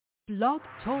Blog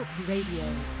Talk Radio.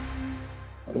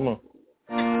 Come on.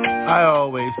 I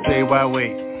always say, why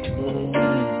wait?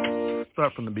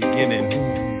 Start from the beginning.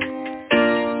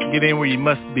 Get in where you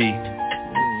must be.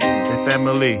 Hey,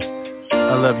 family,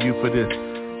 I love you for this.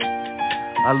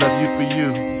 I love you for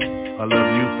you. I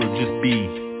love you for just be.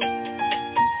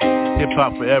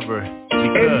 Hip-hop forever.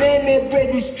 Because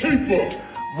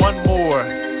one more,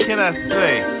 can I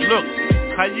say, look,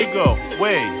 how you go?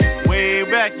 Way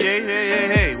back,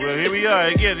 hey. Well, here we are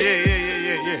again,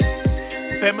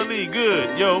 yeah. Family,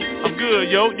 good, yo. I'm good,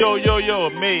 yo.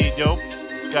 I'm made, yo.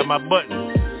 Got my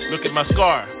button. Look at my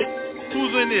scar.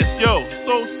 Who's in this, yo?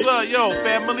 So, yo.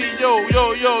 Family, yo.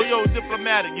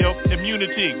 Diplomatic, yo.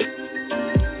 Immunity.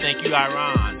 Thank you,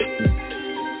 Iran.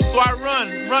 So I run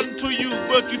to you,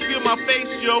 but you feel my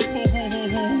face, yo. Hoo.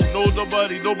 No,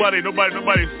 nobody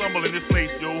stumble in this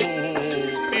place, yo.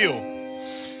 Feel.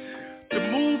 The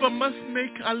move I must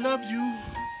make, I love you.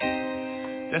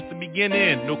 That's the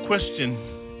beginning, no question.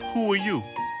 Who are you?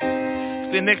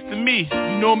 Stay next to me.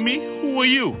 You know me? Who are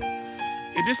you?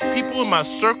 If this people in my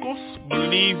circles,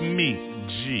 believe me,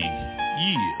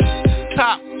 yeah.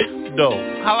 Top, though.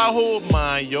 How I hold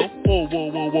mine, yo. Whoa.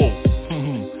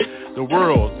 The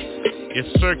world is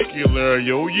circular,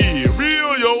 yo, yeah.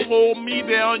 Real, yo. Hold me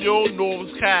down, yo.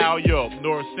 North Cal, yo.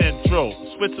 North Central,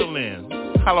 Switzerland.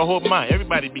 How I hold mine.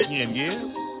 Everybody begin, yeah?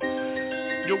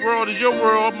 Your world is your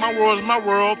world. My world is my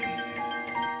world.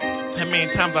 How many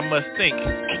times I must think,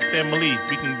 family,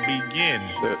 we can begin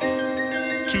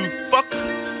to fuck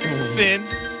sin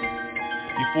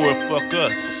before it fuck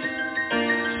us.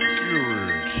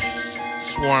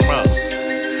 Swarm up.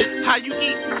 How you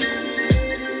eat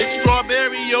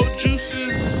strawberry, yo,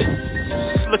 juices?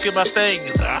 Look at my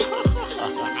fingers.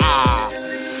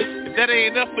 If that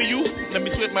ain't enough for you, let me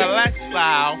switch my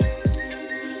lifestyle.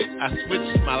 I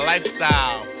switched my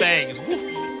lifestyle. Things.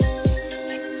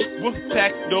 Woof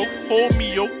pack, though. Hold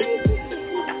me, yo.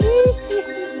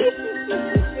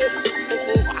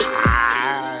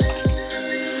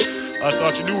 I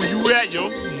thought you knew where you were at, yo.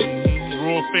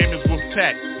 World famous Wolf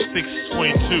Pack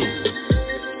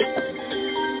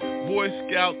 622. Boy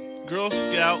Scout, Girl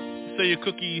Scout, say your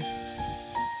cookies.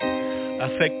 I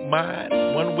take mine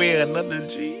one way or another,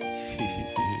 G.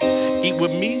 Eat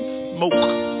with me, smoke,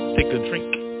 take a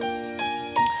drink.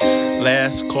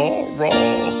 Last call, raw.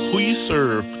 Who you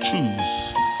serve? Choose.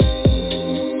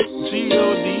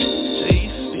 G-O-D-J-C.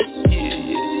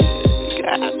 Yeah.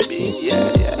 Got me.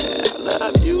 Yeah. I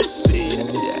love you. See.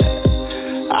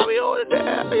 Yeah. I'll be on it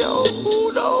down, yo.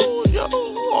 Who knows, yo?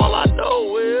 All I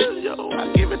know is, yo,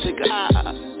 I give it to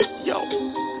God. Yo.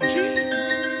 G-O-D-J-C.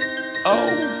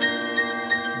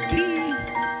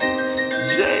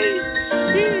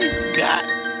 Got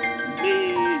me.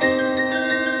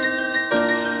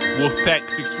 Wolfpack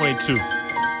 622.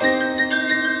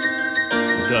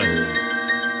 Done.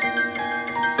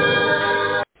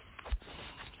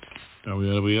 Are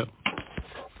we up?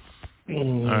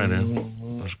 Alright then.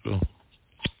 Let's go.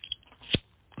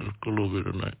 Let's go a little bit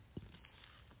tonight.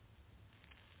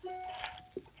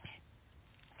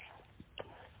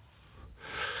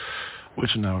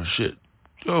 Witching hour shit.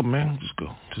 Yo man, just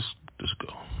go. Just go.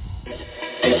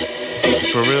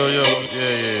 For real, yo?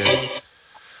 Yeah.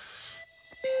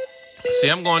 See,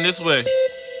 I'm going this way.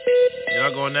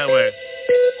 Y'all going that way.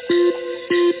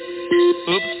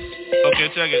 Oops. Okay,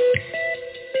 check it.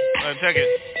 Check it.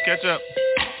 Catch up.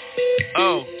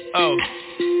 Oh.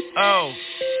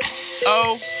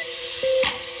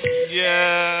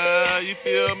 Yeah, you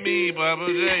feel me, Baba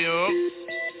J, yo.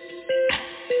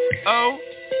 Oh.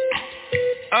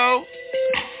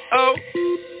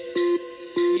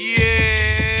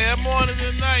 Yeah, I'm on it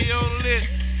tonight, yo, lit.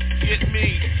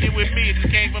 Get with me, just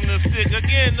came from the stick.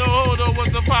 Again, no, hold on,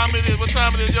 what time it is,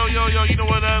 yo, you know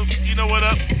what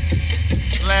up,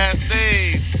 last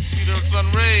days, see the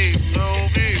sun rays, no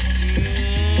big,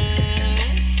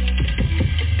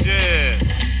 yeah,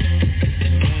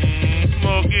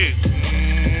 smoke it,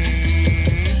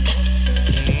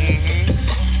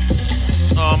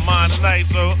 on mine tonight,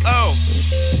 so,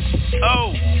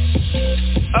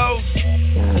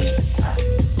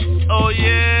 oh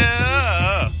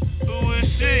yeah.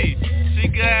 She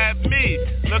got me.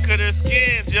 Look at her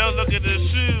skin, yo. Look at her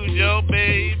shoes, yo,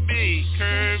 baby.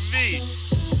 Curvy.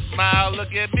 Smile,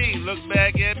 look at me. Look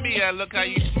back at me. I look how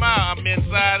you smile. I'm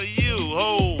inside of you.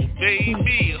 Oh,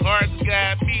 baby. Heart's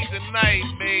got me tonight,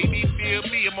 baby. Feel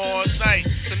me. I'm all night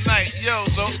tonight, yo.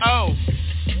 So, oh.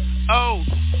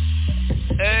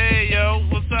 Hey, yo.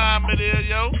 What time it is,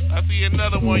 yo? I see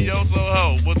another one, yo.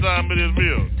 So, what time it is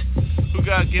real? Who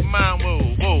got to get mine?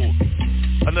 Whoa.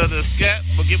 Another scat,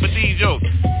 but give it these, yo.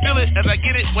 Feel it as I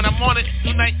get it when I'm on it.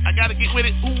 Tonight, I got with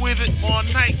it, who is it all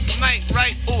night, tonight,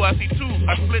 right? Oh, I see two,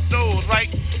 I split those, right?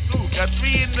 Two, got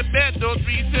three in the bed, those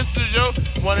three sisters, yo.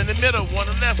 One in the middle, one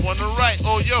on the left, one on the right.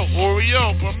 Oh, yo,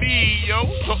 Oreo for me, yo.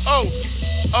 So,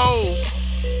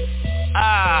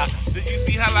 did you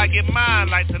see how I get mine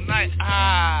like tonight?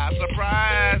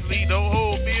 Surprisingly,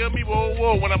 don't feel me,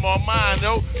 whoa, when I'm on mine,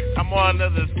 yo. I'm on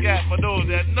another scat for those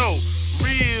that know.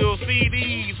 Real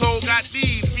CDs, got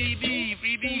these,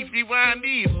 CDs, rewind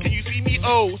these. Can you see me?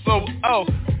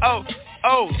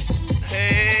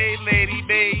 Hey, lady,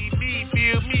 baby,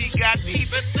 feel me, got these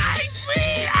tonight,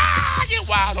 sweet. Get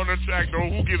wild on the track, though.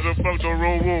 Who gives a fuck, though?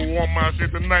 Roll on my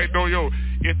shit tonight, though, yo.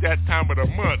 It's that time of the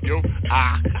month, yo.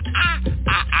 I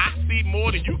see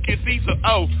more than you can see, so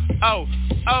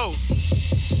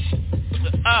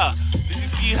did you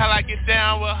see how I get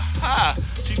down with her?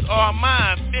 She's all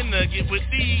mine, finna get with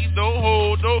these,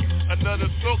 though, another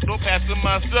smoke, don't pass to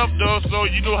myself, though, so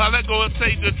you know how that go and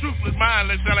say the truth is mine,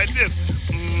 let's sound like this.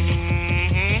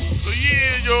 So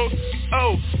yeah, yo,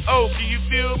 can you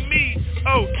feel me?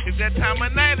 It's that time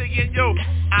of night again, yo.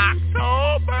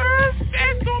 October,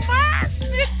 that's on my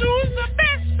shit, dude's the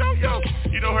best, so yo.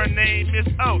 You know her name is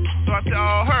so I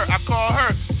tell her, I call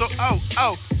her, so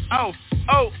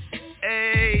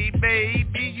hey,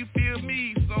 baby, you feel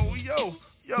me? So yo,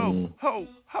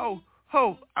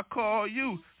 I call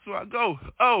you, so I go,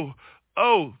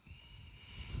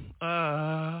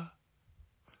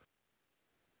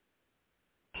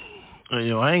 Hey,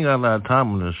 yo, I ain't got a lot of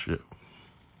time on this shit.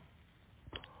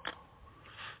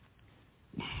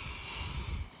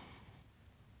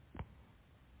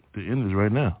 The end is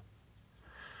right now.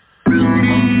 Oh,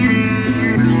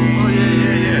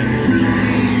 yeah.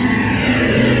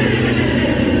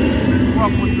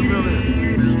 Walk with the village.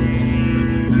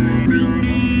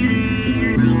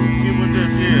 Get with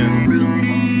this, yeah.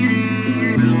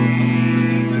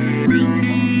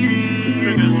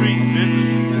 Trick or treat,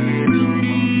 bitches.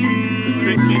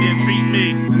 Trick me, then treat me.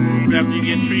 After you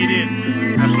get treated,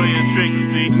 I show you a trick,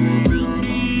 see?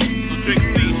 So Trick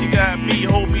C, she got me,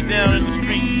 hold me down in the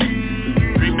street.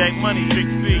 Bring back money, Trick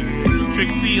C. Trick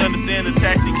C understand the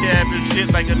taxi cab and shit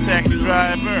like a taxi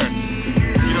driver.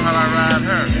 You know how I ride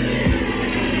her.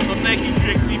 So thank you,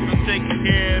 Trick C, for taking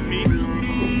care of me.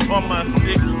 On my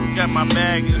stick, got my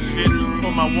bag and shit.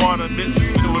 For my water, bitch,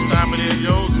 you know what time it is,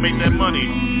 yo. Make that money.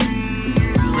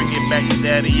 Bring it back to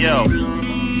daddy, yo.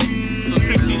 So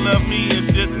Trick C love me and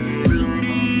shit.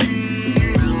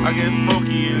 I get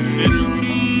smoky and shit.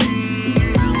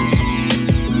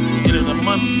 It is a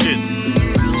month shit.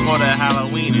 For that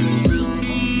Halloween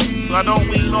and so I don't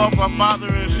wean off my father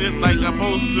and shit like I'm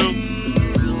supposed to.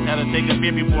 Had to take a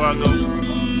beer before I go.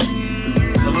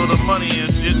 A little money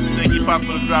and shit. Think he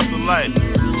possible to drop the light.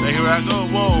 So here I go,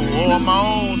 whoa, on my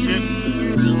own shit.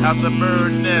 Out the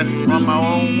bird nest, on my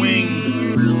own wings.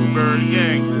 Bird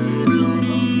gang.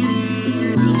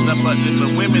 Nothing but just the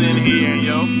women in here,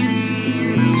 yo.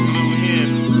 Blue hen.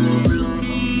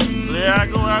 So there I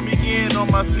go, I begin on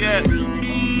my scat.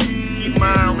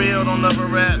 Mine real, don't love a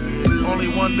rat. Only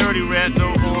one dirty rat,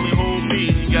 though, only hold me.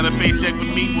 You got a paycheck with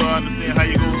me, well, I understand how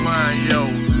you go mine, yo.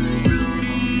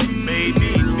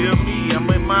 Baby, feel me, I'm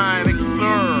in mine,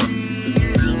 sir.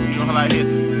 You know how I hit.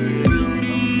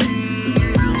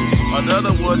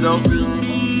 Another one, though.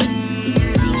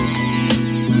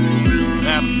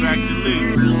 Abstractedly.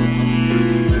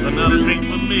 Another drink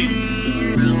for me.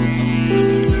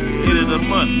 It is a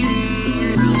month.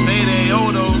 Payday,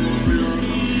 though.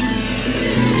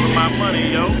 My money,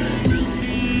 yo.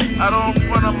 I don't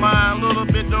front of mine a little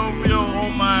bit, though, real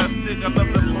on my stick. I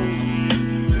love the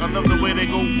move. I love the way they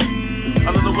go. I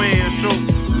love the way it shows.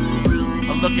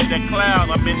 I look at that cloud,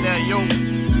 I'm in that, yo.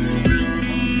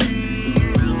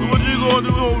 So what you gonna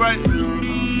do, all right?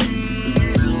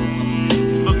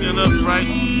 Looking up, right?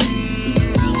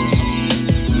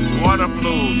 Water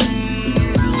flows,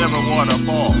 never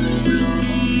waterfall.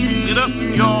 Get up,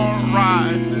 y'all,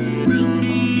 rise.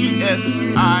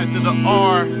 S-I to the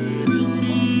R.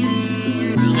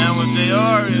 Now when they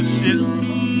are and shit,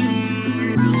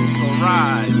 so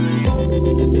rise.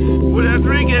 Where that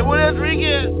drink at? Where that drink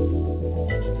at?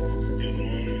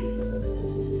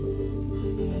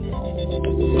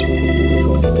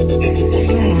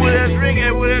 Where that drink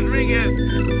at? Where that drink at?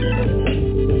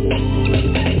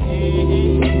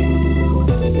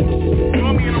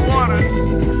 Throw me in the water.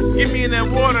 Get me in that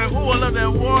water. Ooh, I love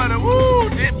that water. Woo,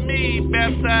 dip me,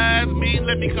 baptize me,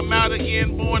 let me come out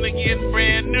again, born again,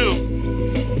 brand new.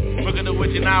 Looking at what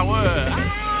you now was.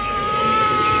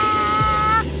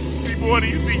 See, boy, do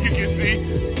you see? You can see.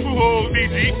 Ooh,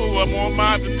 DG. Ooh, I'm on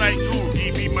mine tonight. Ooh,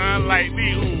 keep me mine like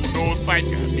me. Ooh, no fight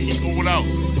got me. Hold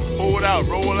out,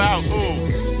 roll out.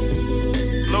 Ooh.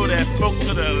 right, smoke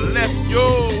to the left. Yo,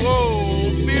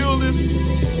 whoa, feel this.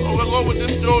 Oh, we'll go with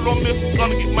this show. Don't miss.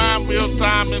 Gonna get mine real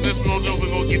time in this road. We're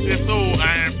gonna get this old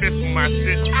iron fist for my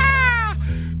shit.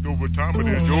 Know what time it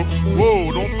is, yo.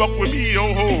 Whoa, don't fuck with me,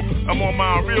 yo ho. I'm on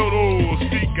my real old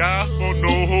street guy. Oh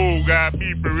no ho, got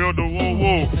me for real though. Whoa,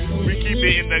 whoa. We keep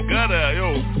it in the gutter,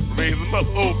 yo. Raise them up,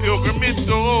 oh, pilgrimage,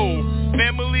 oh.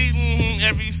 Family,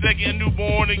 every second,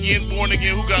 newborn again, born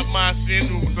again. Who got my sin?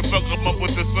 Who the fuck I'm up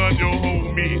with the sun, yo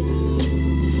ho, me.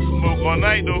 Smoke all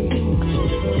night though.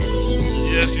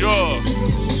 Yes, y'all.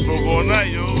 Smoke all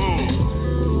night, yo ho.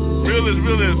 Realist.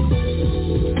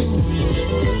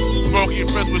 Smoky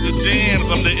press with the jams,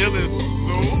 I'm the illest.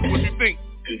 So, what you think?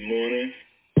 Good morning.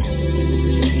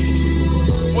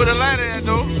 Where the light at,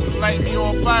 though? Light me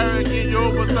on fire again,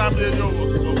 yo. What time is it, yo?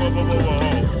 Whoa.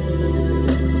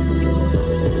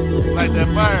 Light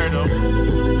that fire, though.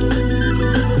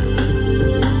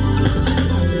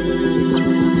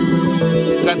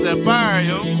 Got that fire,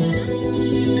 yo.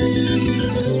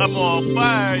 I'm on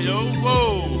fire, yo.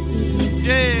 Whoa.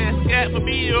 Yeah, scat for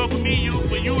me, yo, for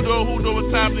you, though, who know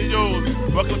what time it is, yo.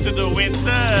 Welcome to the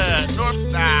winter, north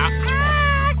style.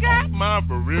 I got mine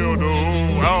for real,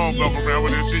 though. I don't fuck around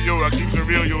with this shit, yo. I keep it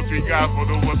real, yo, 3 guys for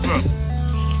know what's up.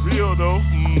 Real, though.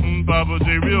 Papa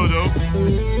J, real, though.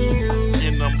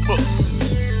 In them books.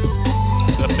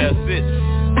 The best it.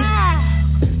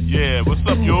 Yeah, what's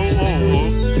up, yo?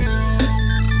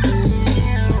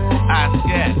 I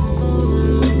scat.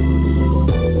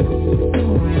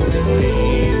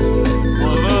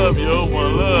 One love, yo.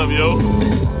 One love, yo.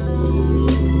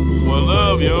 One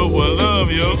love, yo. One love,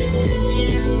 yo.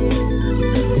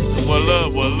 One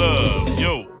love,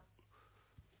 yo.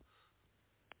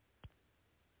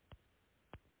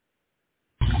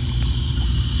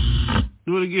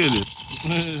 Do it again.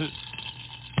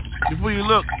 Before you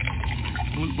look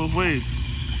both ways.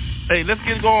 Hey, let's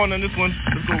get going on this one.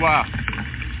 Let's go wild.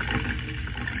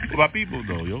 What about people,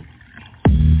 though, yo?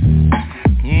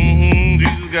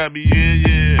 Jesus gotta be,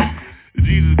 yeah.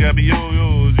 Jesus gotta be,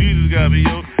 yo. Jesus gotta be,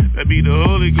 yo. That be the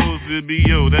Holy Ghost, it be,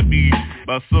 yo. That be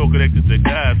my soul connected to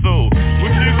God. So,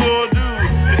 what you gonna do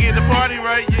to get the party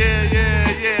right?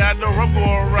 Yeah. I know I'm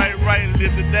going right and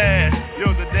live the dash.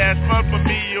 Yo, the dash fun for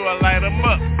me, yo. I light 'em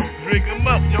up, drink 'em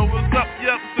up. Yo, what's up?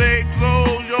 Yup, say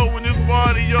slow, yo. When this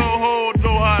party, yo,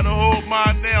 know how to hold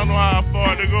mine down, know how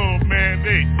far to go, man.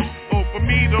 Oh, for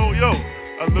me, though, yo.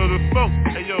 A little smoke,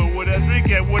 hey yo, where that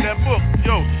drink at, where that book,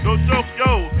 yo, no joke,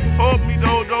 yo, hold me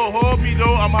though,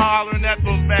 I'm hollering at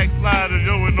those backsliders,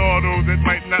 yo, and all those that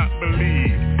might not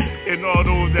believe, and all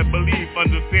those that believe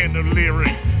understand the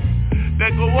lyrics,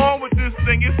 that go on with this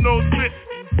thing, it's no trick,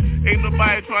 ain't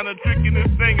nobody trying to trick in this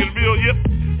thing, it's real, yep,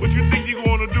 what you think you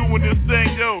gonna do with this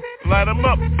thing, yo, light 'em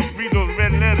up, read those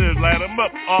red letters, light 'em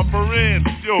up, offering,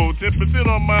 yo, 10%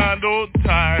 on mine, those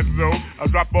ties, though, I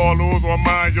drop all those on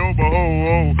mine, yo, but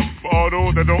for all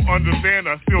those that don't understand,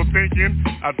 I'm still thinking,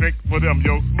 I think for them,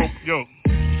 yo, smoke, yo,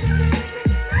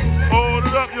 hold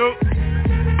it up, yo,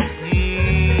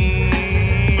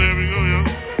 there we go, yo,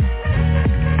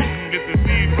 get the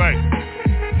seed right,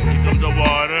 here comes the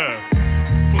water,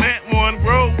 plant one,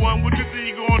 grow one, what you think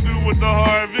you gonna do with the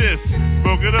harvest?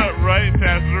 Smoke it up, right?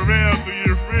 Pass it around to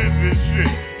your friends and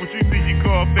shit. What you think you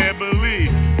call family?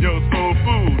 Yo, soul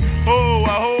food. Oh,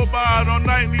 I hold by it on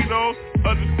nightly, though.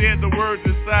 Understand the words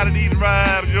inside of these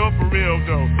rhymes, yo, for real,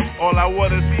 though. All I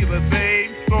wanna see the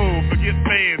same soul. Forget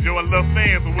fans, yo, I love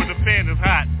fans, but when the fan is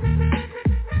hot.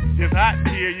 It's hot,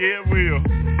 yeah, it will.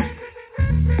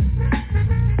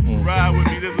 Ride with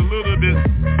me just a little bit.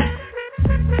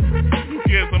 You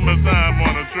get some of the time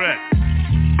on the track.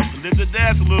 Live the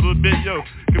dash a little bit, yo.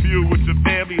 Commute with your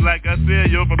family, like I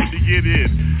said, yo, from the beginning.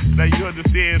 Now you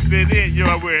understand, fit in, yo,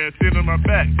 I wear a sin on my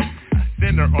back.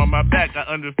 Sinner on my back, I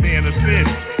understand the sin.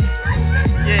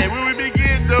 Yeah, when we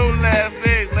begin, though, last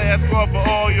call for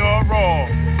all y'all raw.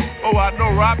 Oh, I know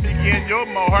where I begin, yo,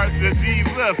 my heart says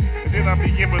Jesus. And then I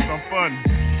begin with some fun.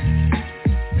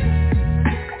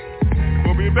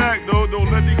 We'll be back, though, don't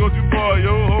let me go too far,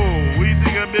 yo, ho. What do you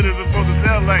think a minute is supposed to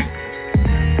sound like?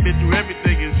 Been through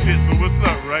everything and shit, so what's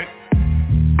up, right?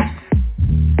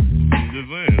 Just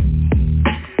saying.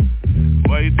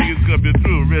 Why you think it's coming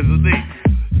through? Resonate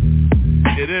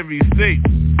in every state.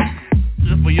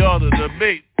 Just for y'all to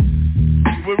debate.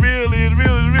 What really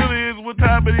is what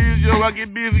time it is, yo. I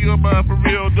get busy on mine for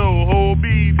real, though. Hold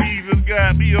me, Jesus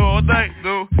got me all night,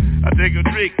 though. I take a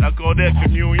drink, I call that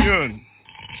communion.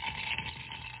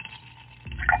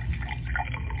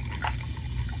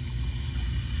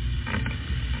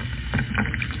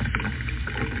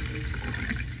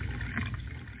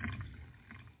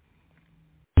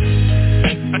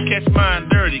 I catch mine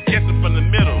dirty, catch it from the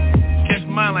middle.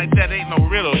 line like that ain't no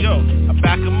riddle, yo. I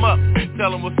back him up,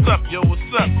 tell him what's up, yo, what's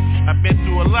up. I've been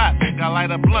through a lot, got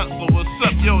light a blunt, so what's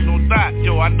up, yo, no dot,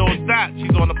 yo, I know Dot,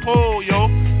 she's on the pole, yo.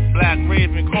 Black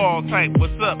Raven call type,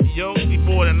 what's up, yo, see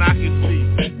more than I can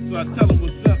see. So I tell him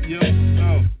what's up, yo.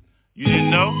 Oh, you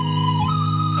didn't know?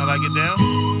 How'd I get down?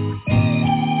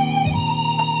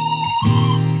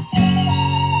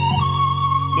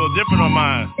 A little different on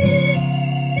mine.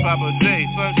 Papa J,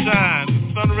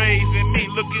 sunshine, sun rays in me,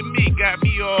 look at me, got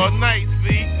me all night,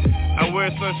 see? I wear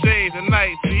sunshades at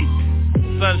night, see?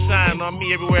 Sunshine on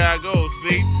me everywhere I go,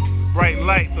 see? Bright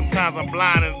light, sometimes I'm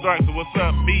blind and dark, so what's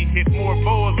up, B? Hit more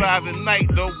bullseyes at night,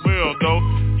 though, real, though.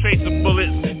 Tracing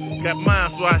bullets, got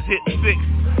mine, so I hit 6.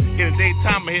 In the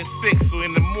daytime, I hit 6, so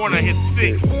in the morning, I hit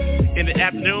 6. In the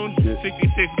afternoon, 66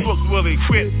 books will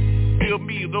equip. Feel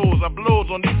me, those, I blows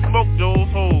on these smoke, those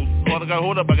hoes. Oh, I gotta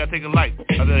hold up, I gotta take a light.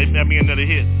 I gotta hit me another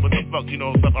hit. What the fuck, you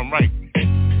know, stuff, I'm right.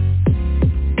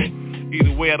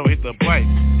 Either way, I don't hit the pipe.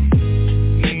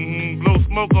 Blow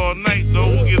smoke all night,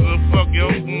 though. Who gives a fuck, yo?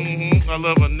 I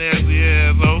love a nasty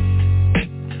asshole.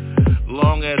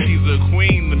 Long as she's a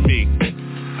queen to me,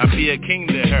 I be a king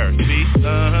to her, see?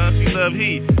 She love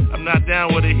he. I'm not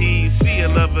down with a he. She a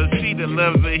lover, she that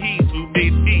loves a he. Too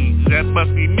big he. That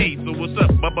must be me. So what's up?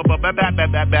 Motherfucker,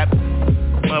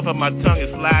 my tongue is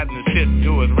sliding and shit.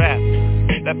 Yo, it's rap.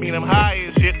 That mean I'm high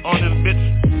and shit on this bitch.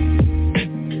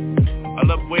 I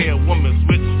love the way a woman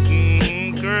switch.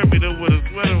 Curvy though with a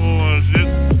sweater on shit.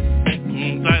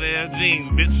 Tight ass jeans,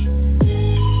 bitch.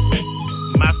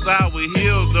 My style with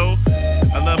heels though.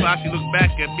 I love how she look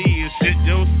back at me and shit,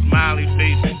 yo, smiley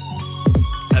face.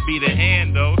 I be the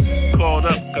hand though, called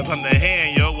up cause I'm the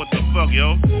hand, yo, what the fuck,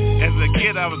 yo. As a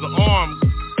kid I was the arm,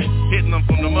 hitting them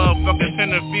from the motherfucking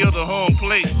center field to home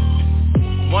plate.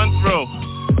 One throw,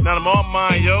 now I'm on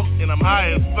mine, yo, and I'm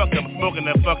high as fuck, I'm smoking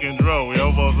that fucking dro,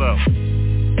 yo, what's up?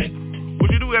 What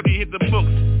you do after you hit the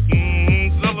books?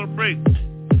 Celebrate.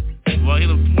 Well, I hit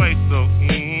them twice though,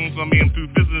 so I mean I'm 2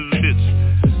 fists in this bitch.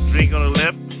 Drink on the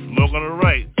left, smoke on the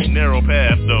right, narrow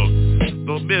path though.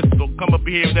 Don't miss, don't come up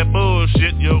here with that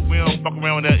bullshit, yo. We don't fuck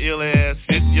around with that ill ass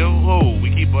shit, yo. Oh,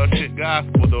 we keep our shit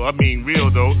gospel though, I mean real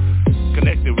though.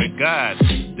 Connected with God,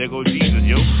 there go Jesus,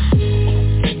 yo.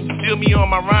 Feel me on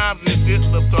my rhymes and shit,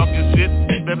 love talking shit,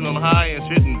 stepping on high and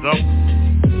shit and drunk.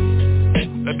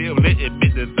 Let me lit it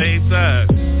bit the same time.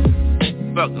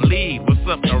 Fuck, leave, what's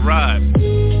up, arrive.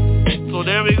 So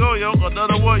there we go, yo,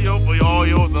 another one, yo, for y'all,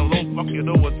 yo, don't fucking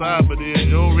know what time it is,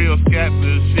 yo, real scaps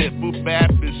and shit, boop bap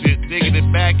and shit, digging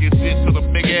it back and shit to the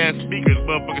big ass speakers,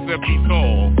 motherfucker, 7 feet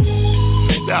tall.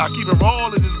 Now, keep it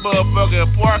rolling this motherfucker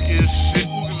park and shit,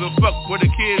 who gives a fuck where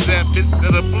the kids at, bitch, to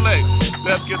the play.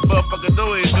 Let's get motherfucker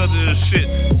doing each other and shit.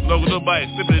 Local nobody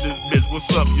sipping this bitch,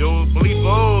 what's up, yo? Police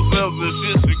for old selves and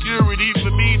shit, security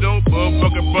for me, though,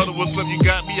 motherfucker brother, what's up, you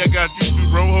got me, I got you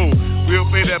too, bro, ho. We don't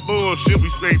play that bullshit,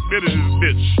 we straight bitter this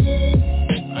bitch.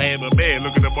 I am a man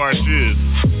looking at our shit.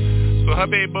 So how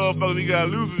many motherfuckers we got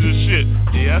losing this shit?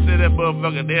 Yeah, I said that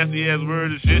motherfucking nasty ass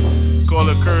word and shit. Call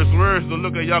it curse words, so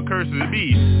look at y'all cursing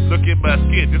me. Look at my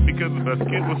skin, just because of my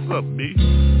skin, what's up, B?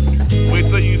 Wait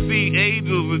till you see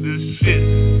angels with this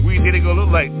shit. We didn't gonna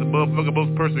look like the motherfucking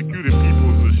most persecuted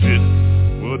people and shit.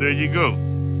 Well, there you go.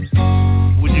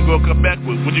 When you gonna come back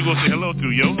with? When you gonna say hello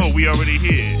to, yo? Oh, we already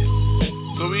here.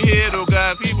 So we here though,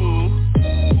 guys, people who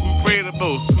pray the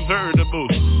most, who's hurting the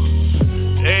most.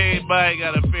 Everybody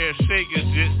got a fair shake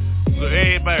and shit, so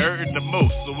everybody hurting the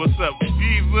most. So what's up?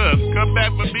 Jesus, come back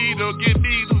for me, don't get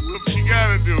me, do what you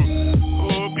gotta do.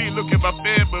 Oh, me, look at my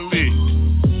family.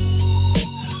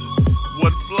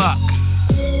 One flock.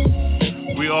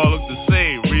 We all look the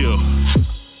same, real.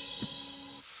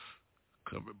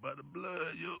 Covered by the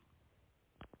blood, yo.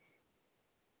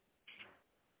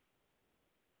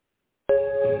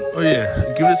 Oh yeah,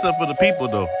 give this up for the people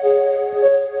though.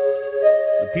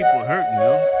 The people hurting,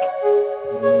 yo.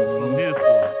 That's what I'm here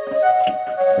for.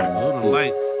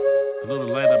 A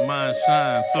little light of mine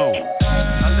shine. So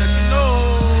I let you know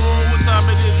what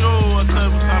time it is, yo. I tell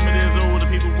you what time it is, yo. The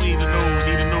people need to know,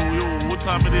 yo. What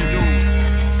time it is, yo.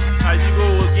 How you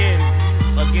go again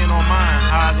on mine.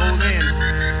 How I go then.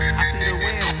 I see the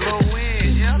wind blow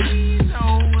in, yeah. You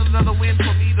know, another wind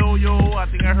for me though, yo. I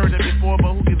think I heard that before,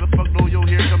 but who gives a fuck though, yo.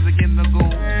 Here comes again the goal.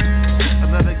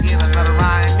 Another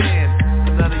rhyme in.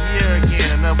 Another year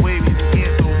again, another wave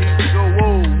again. So here we go.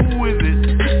 Whoa, who is it?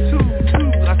 2, 2.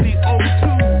 I see 02.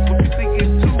 What you think is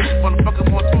 2?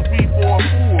 Motherfuckers want 2, 3, 4, 4.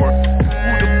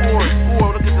 Who the 4 is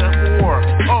 4? Look at that 4.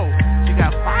 Oh, you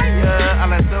got fire. I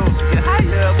like those. Get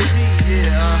higher with me.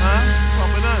 Yeah,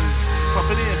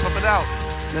 Pump it in, pump it out.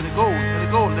 Let it go. Here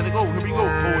we go. Oh,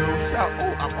 no shout. Oh.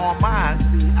 I'm on mine.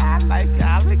 See, I like it.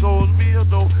 I let go is real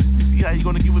though. You see how you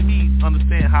gonna get with me?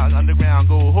 Understand how underground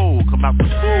go hold. Come out the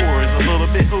floor is a little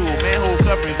bit manhole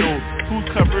coverage though. Who's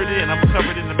covered in? I'm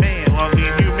covered in the man. Well, I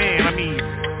mean human. I mean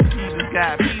Jesus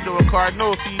got me though. A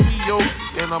cardinal see me yo.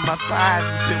 And on my side he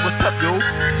said, what's up yo?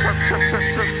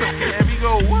 There we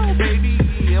go. Whoa baby.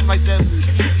 I'm like that.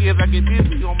 As I get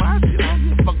busy on my shit, I don't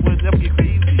give a fuck with them get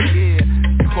crazy. Yeah.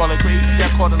 Call it crazy,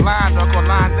 I call the line, I call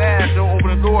line dash, don't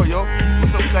open the door, yo.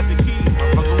 What's up, got the key,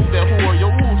 motherfucker, who's that whore, yo,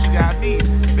 ooh, she got me,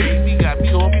 baby, got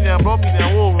me, hold me down, blow me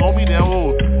down, whoa, hold me down,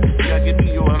 whoa. You gotta get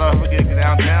me, yo, I love her, get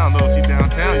downtown, though, she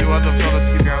downtown, yo, I love her,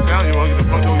 she get downtown, yo, I get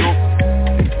the fuck, yo, yo.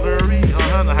 Flurry,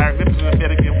 the higher lips in the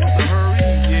bed again, what's the hurry,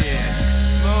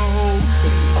 yeah. Slow,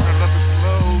 I love it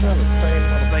slow,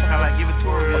 like how I give it to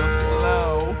her real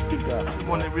slow. She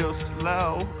want it real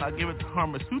slow, I give it to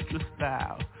Karma Sutra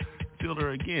style. Feel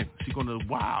her again. She gonna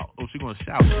wow. Oh, she gonna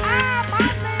shout. Ah, my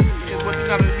name is what you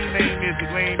gotta be name is the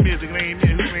Glam is the Glam is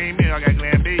who name is. I got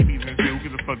Glam babies and shit. Who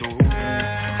get the fuck over? 3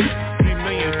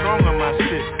 million strong on my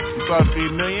shit. You thought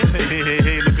 3 million?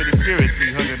 Hey, look at the spirit.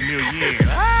 300 million.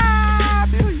 Ah,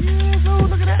 millions. Oh,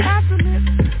 look at the accident.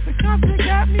 The company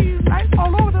got me like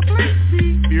all over the place.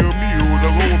 See, feel me? Oh, the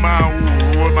roll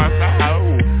my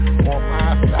style. On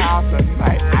my style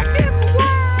tonight. I can't.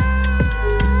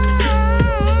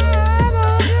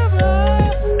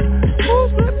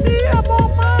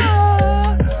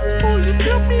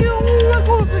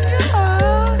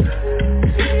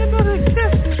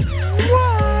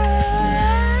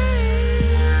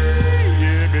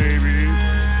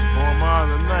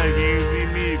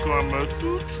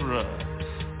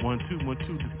 One,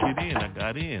 two, just get in. I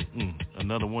got in.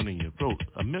 Another one in your throat.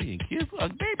 1 million kids? A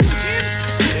baby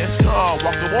again? Yeah, sure.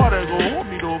 Walk the water, go hold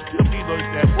me though. Feel me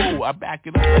like that. Whoa, I back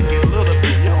it up. I get a little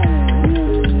bit. Yo,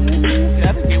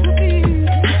 gotta get with me.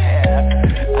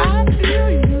 Yeah, I feel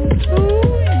you too.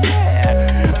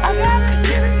 Yeah, I gotta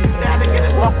get it. You gotta get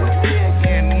it. Walk with me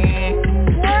again.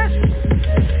 Worship.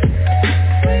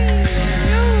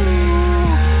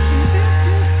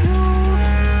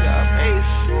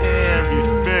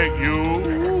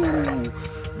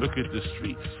 Look at the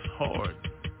streets, hard.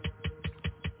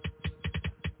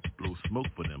 Blow smoke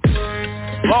for them.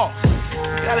 Lost.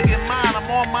 Gotta get mine,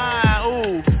 I'm on mine.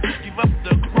 Ooh, give up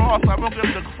the cross. I won't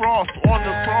give the cross on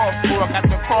the cross. Ooh, I got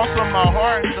the cross on my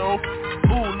heart though.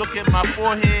 Ooh, look at my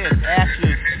forehead,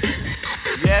 ashes.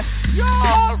 Yes,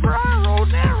 y'all,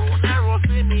 narrow,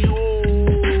 see me.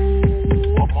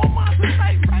 Ooh, I'm on my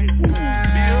tonight, right? Ooh,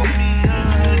 feel me,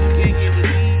 you can't get with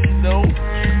me though.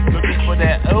 Looking for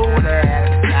that old ass.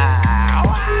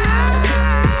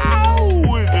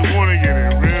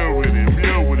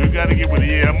 Gotta get with it,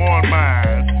 yeah, I'm on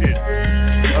mine, shit.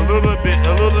 A little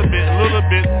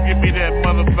bit, give me that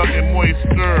motherfucking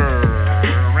moisture.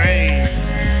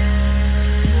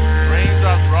 Rains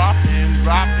are dropping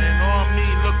on me,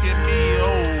 look at me,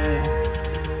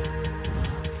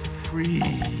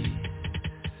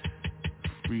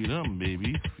 freedom,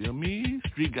 baby, feel me?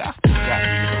 Street gospel got me.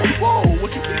 Whoa,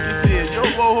 what you think this is? Yo,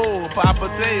 whoa, Papa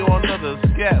Day on another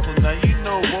scat, so now you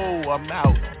know, whoa, I'm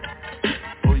out.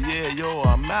 Yeah, yo,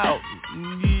 I'm out.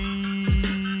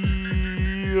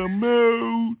 Yeah, I'm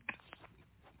out.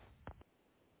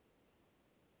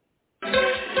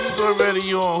 Who's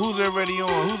already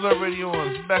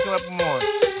on? Back it up, I'm on.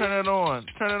 Turn it on.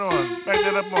 Back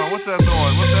that up on. What's that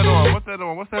on? What's that on? What's that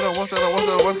on? What's that on? What's that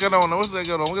on? What's that on?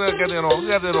 What's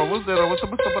that on? What's that on? What's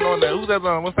up on there? Who's that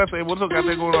on? What's that say? What's got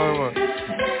that going on?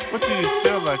 What do you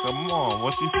feel like? I'm on.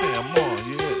 What you say? I'm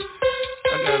on. Yeah.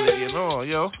 I gotta get on,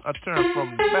 yo. I turn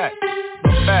from back,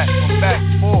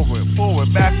 forward,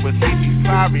 backwards. Baby,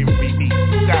 sorry, baby.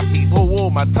 You got me, whoa,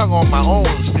 my tongue on my own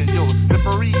shit, yo.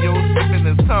 Slippery, yo, slipping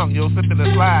his tongue, yo, slipping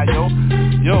the slide, yo.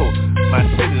 My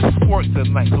shit is sport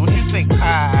tonight. So what you think?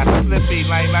 Slippy,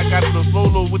 like I got the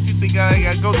solo. What you think I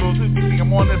gotta go through? You think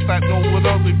I'm on this side? Yo, what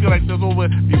else? We feel like there's over.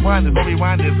 Rewind this.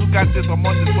 Who got this? I'm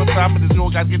on this. What time is this? Yo,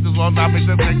 gotta get this on. I'm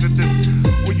just like this.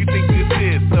 What you think this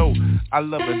is? So I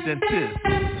love a dentist.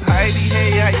 Heidi,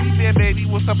 hey, how you been, baby?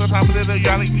 What's up?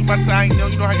 Y'all ain't do my time. You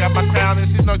know I got my crown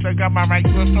and shit. I got my right.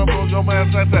 You know, yo,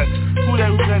 man, who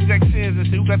that Jack Sins and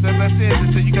shit? Who got the left sins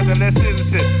and shit? You got the left sins and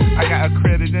shit. I got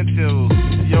accredentials.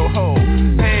 Yo, ho.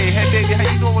 Hey, baby, how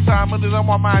you doing? What time is it? I'm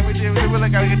on mine. We really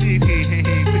gotta get these. Hey,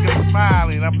 because I'm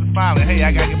smiling. Hey,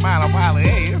 I gotta get mine. I'm wilding.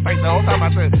 Hey, it's like the whole time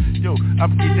I said, yo,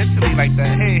 I'm credentially like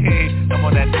that. Hey, I'm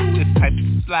on that Jewish type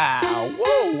style.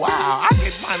 Whoa, wow. I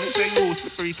get mine and say, oh,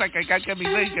 slippery, like I got me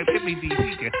late, get me these.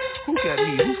 Who got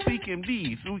me? Who's speaking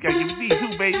these? Who got give me these? Who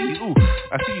baby? Ooh,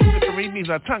 I see you slippery means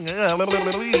a tongue.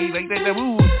 Like that,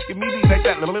 ooh, give me these like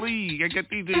that. I get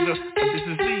these. This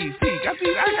is these. See, got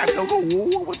these. I got to go.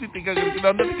 What do you think I'm gonna get?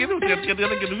 Another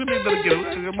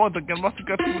get more to get. What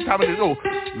time it is? Oh,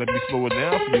 let me slow it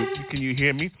down for you. Can you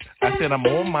hear me? I said I'm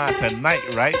on mine tonight,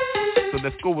 right? So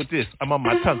let's go with this. I'm on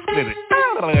my tongue splitter.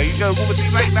 You gotta go with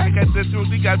these right now. I got this. You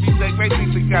gotta be like right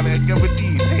things. You gotta go with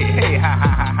these. Hey,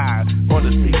 ha. On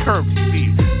the street curb, see.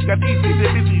 You got these.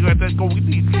 You gotta go with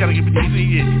these. You gotta get with these.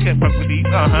 Yeah, you can't fuck with these.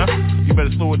 You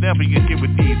better slow it down, but you can get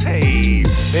with these. Hey,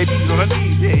 baby, you gonna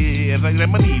need. Yeah, it's like that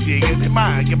money. Yeah, get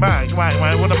mine.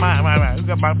 What am I? You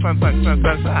got my son.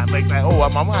 Like that. Oh,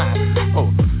 I'm on mine.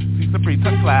 Oh. The pretty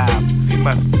tongue cloud. See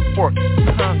my sport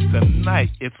tongue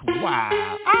tonight. It's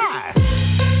wild.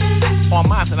 On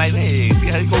mine tonight. Hey, see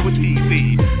how you go with these.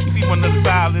 See, you see one of the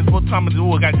stylists. What time is it?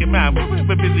 Oh, I gotta get mine.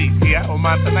 We're busy. Yeah, on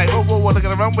mine tonight. Oh, look at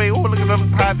the runway. Oh, look at the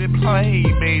private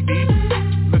plane, baby.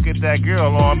 Look at that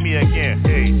girl on me again.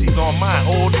 Hey, she's on mine.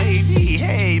 Old lady.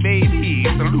 Hey, baby.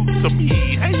 Salute to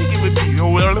me. How you get with me?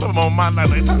 Oh, I'm on mine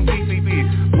tonight. Like, tongue, see.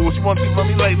 Oh, she wants to see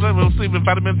me like, let's see if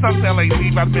vitamin sunshine like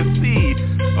vitamin C.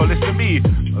 Oh, listen to me.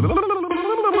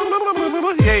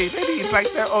 Yeah, baby, it's like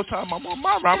that. Oh, time I'm on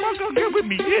my ride. I'm gonna get with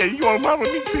me. Yeah, you on my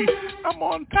with me, see. I'm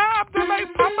on top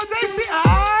tonight, Papa Daisy.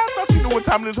 Don't you know what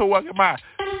time it is? Oh, I get my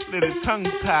little tongue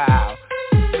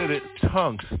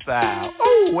style.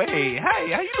 Oh, hey, how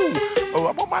you do? Oh,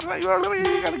 I'm on my line. You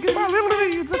gotta get my little.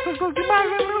 Just go get my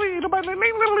little. I'm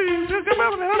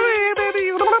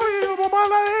on my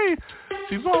line.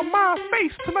 She's on my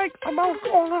face tonight. I'm out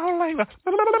on her later.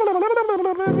 They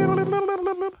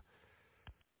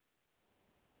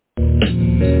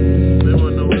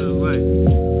wanna know what it's like.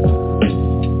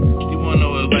 You wanna know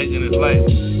what it's like in this life.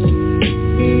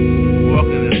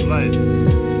 Walking this life.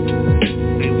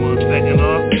 Take 1 second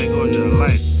off, they go to your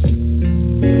life.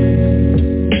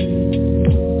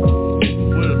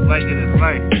 What it's like in this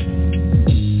life.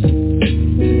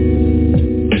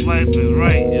 This life is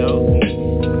right, yo.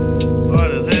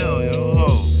 Hard as hell, yo.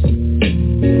 Oh.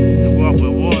 You walk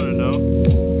with water, though.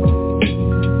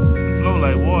 You flow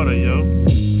like water, yo.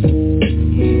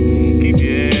 Keep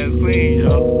your hands clean,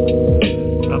 yo.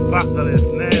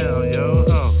 Apocalypse now, yo.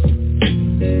 Oh.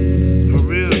 For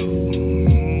real.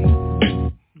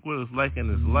 What it's like in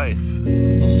this life.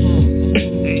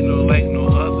 Ain't no like no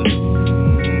other.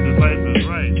 This life is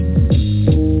right.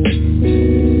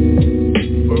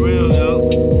 For real, yo.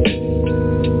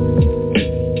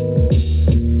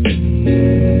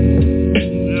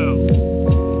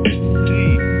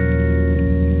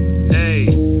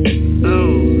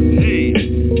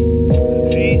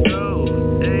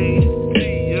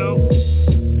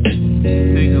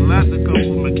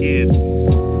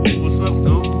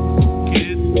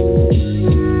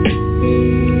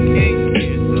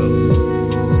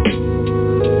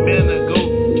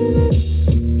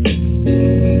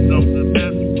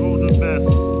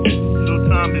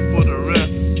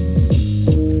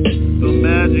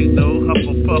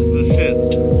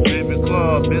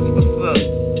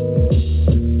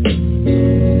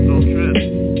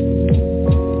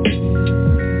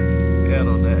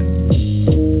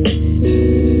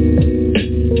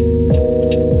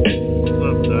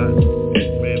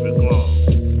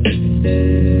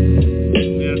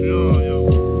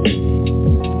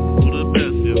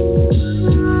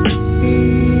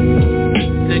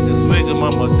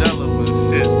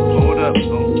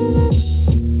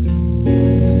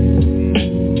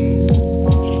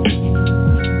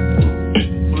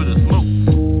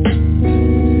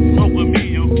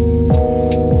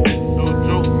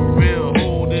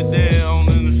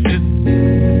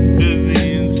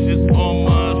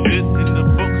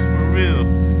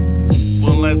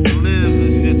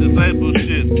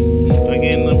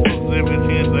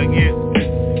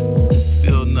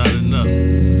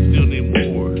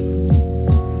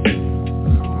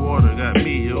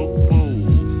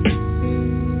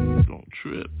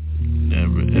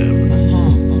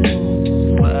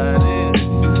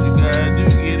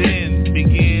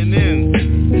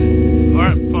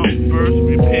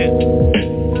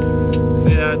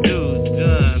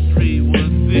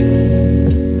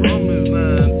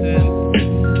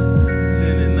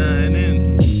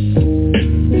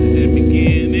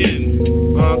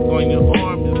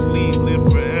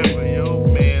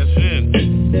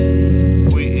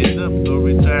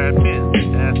 retired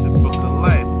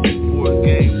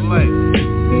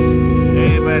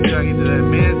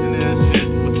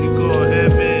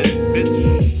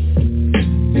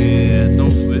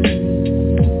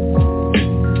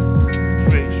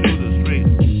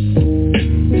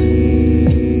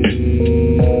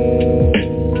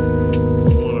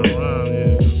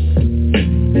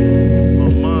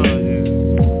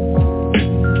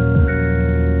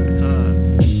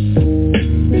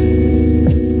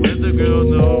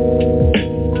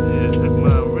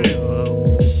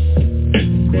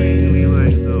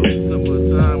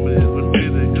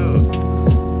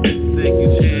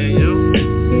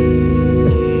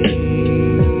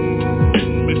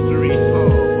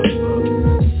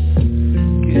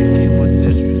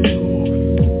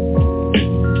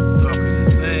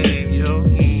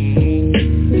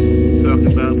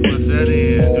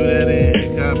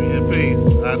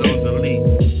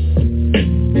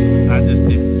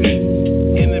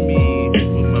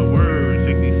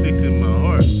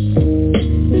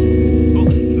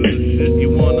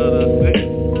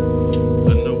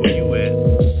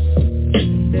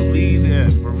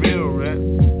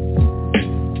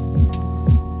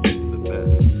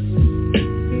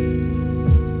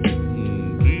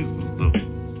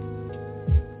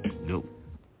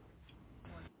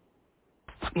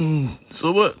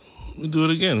So what? We do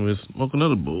it again. We smoke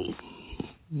another bowl.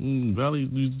 Valley,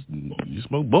 you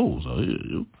smoke bowls out here,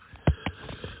 yo.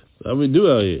 That's how we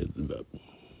do out here.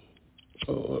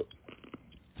 Oh,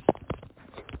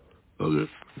 okay.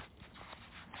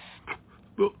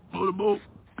 Go the bowl.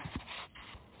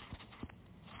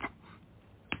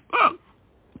 Ah.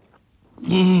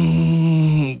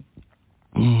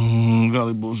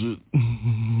 Valley bullshit.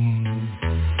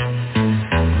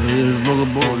 Smoke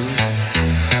a bowl, yo.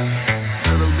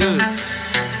 That look good.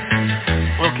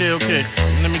 Okay.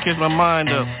 Let me catch my mind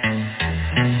up.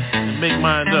 Make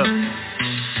mind up.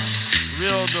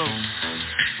 Real though.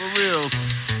 For real.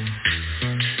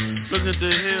 Look at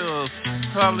the hills.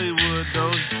 Hollywood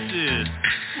though. Shit.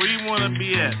 Where you wanna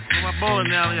be at? Where my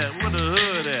bowling alley at? Where the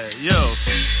hood at? Yo.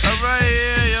 Alright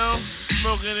here, yo.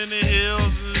 Smoking in the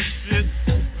hills and shit.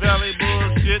 Valley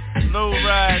bullshit. Low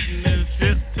riding and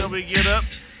shit. Till we get up.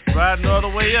 Riding all the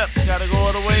way up, gotta go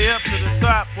all the way up to the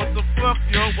top. What the fuck,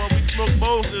 yo? While we smoke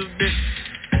bowls this bitch.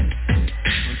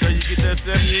 Until you get that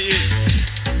 70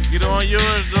 itch. Get on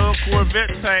yours though,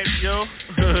 Corvette type, yo.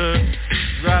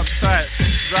 Drop top,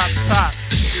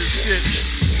 this shit.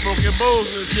 Smoking bowls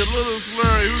and shit, little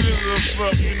slurry. Who gives a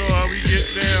fuck? You know how we get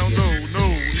down. No,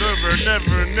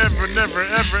 never,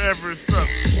 ever stop.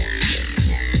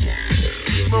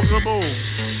 Smoke a bowl.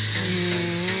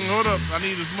 Hold up, I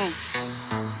need to smoke.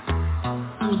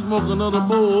 Smoke another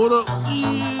bowl, hold up.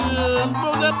 Yeah,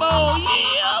 smoke that bowl,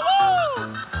 yeah, woo!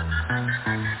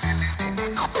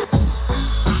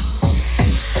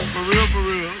 For real.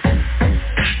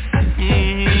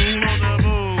 Smoke that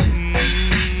bowl.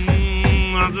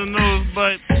 How's the nose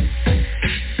bite?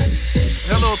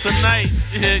 Hello tonight.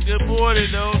 Yeah, good morning,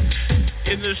 though.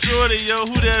 In the shorty, yo.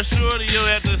 Who that shorty, yo,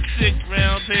 at the sick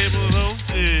round table, though?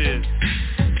 Yeah.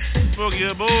 Smoke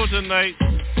your bowl tonight.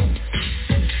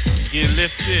 Get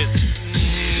lifted,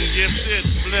 gifted,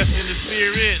 blessed in the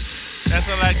spirit. That's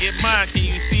how I get mine. Can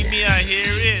you see me? I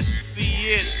hear it, see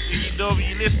it. You know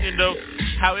you listening though.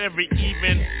 However,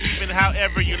 even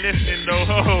however you listening though.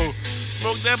 Oh,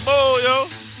 smoke that bowl, yo.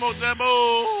 Smoke that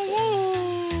bowl.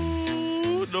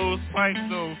 Woo. Those pipes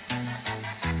though.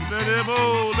 Let it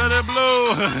blow, let it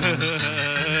blow.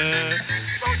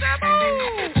 Smoke that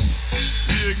bowl.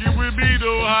 Yeah, get with me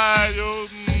though, high, yo.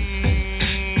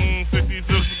 56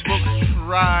 books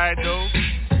ride though.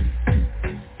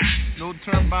 No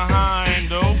turn behind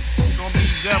though. Don't be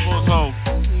devils ho.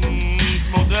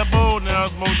 Smoke that bowl now,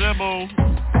 smoke that bowl.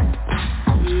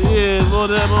 Yeah, smoke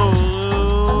that bowl.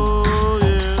 Oh,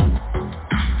 yeah.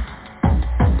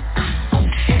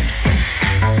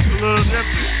 A little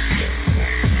different.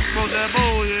 Smoke that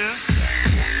bowl, yeah.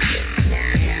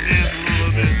 Dance a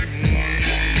little bit.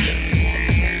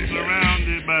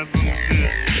 Surrounded by some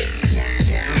shit.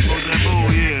 Smoke that bowl,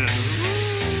 yeah.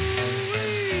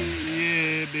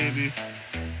 Yeah, baby.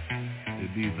 It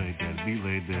be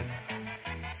like that.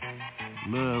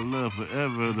 Love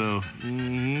forever, though.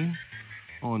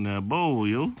 On that bowl,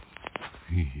 yo.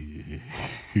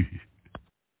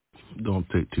 Don't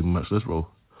take too much. Let's roll.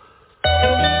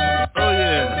 Oh,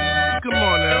 yeah. Come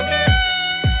on, now.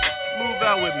 Move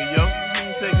out with me, yo.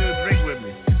 Take a drink with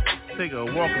me. Take a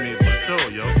walk with me for sure,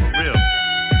 yo. For real.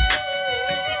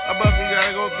 How about we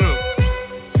gotta go through?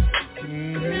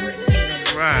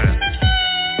 Right.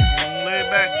 Lay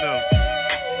back though.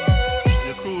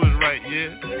 Your crew is right, yeah.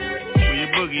 Where your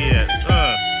boogie at?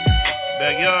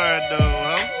 Backyard though,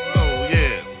 huh? Oh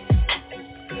yeah.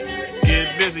 Get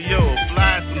busy, yo.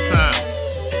 Fly sometime.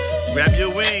 Grab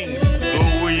your wings. Go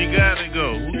where you gotta go.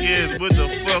 Who cares what the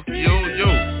fuck, yo?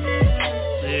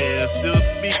 Yeah, still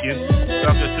speaking.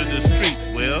 Talking to the streets.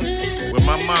 Well, where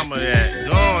my mama at?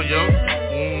 Gone, yo.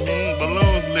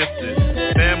 Balloons lifted,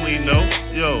 family no,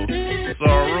 yo,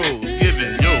 sorrows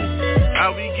given, yo, how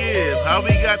we give, how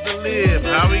we got to live,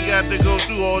 how we got to go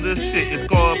through all this shit, it's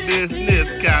called business,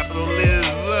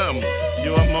 capitalism,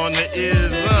 yo, I'm on the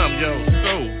ism, yo,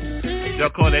 so, y'all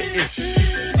call that ish,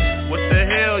 what the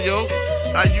hell, yo,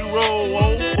 how you roll,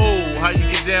 oh, how you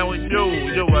get down with yo,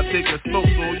 I take a smoke,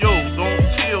 so yo, don't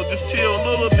chill, just chill a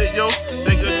little bit, yo,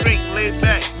 take a drink, lay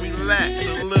back, relax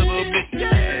a little bit,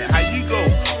 yeah, how you go?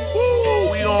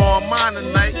 We on mine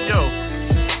tonight, yo.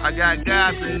 I got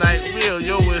guys tonight, real,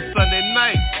 yo, it's Sunday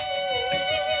night.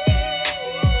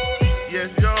 Yes,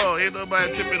 yo, ain't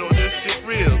nobody tripping on this shit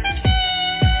real.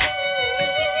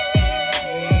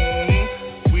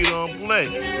 We don't play,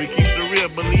 we keep the real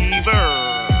believer.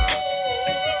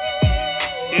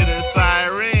 It is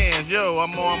sirens, yo,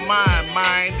 I'm on mine,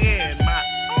 mind in, my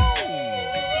own.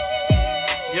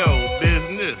 Yo,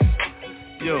 business,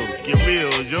 yo, get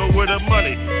real, yo, where the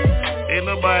money? Ain't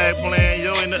nobody playing,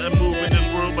 yo, ain't nothing moving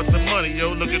this world but but the money,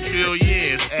 yo, look at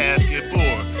trillions asking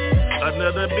for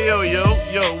another bill,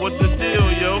 yo, what's the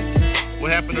deal, yo?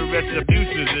 What happened to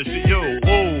retributions and shit, yo,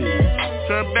 whoa.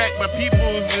 Turn back my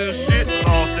peoples and shit,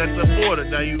 lost at the border,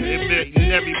 now you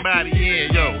inviting everybody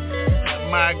in, yo.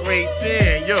 Migrate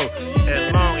in, yo,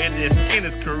 as long as their skin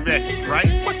is correct,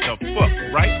 right? What the fuck,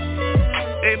 right?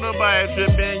 Ain't nobody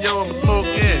tripping, yo, I'm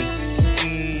smoking.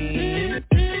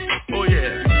 Oh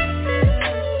yeah.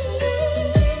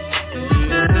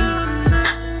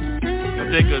 Now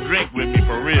take a drink with me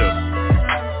for real.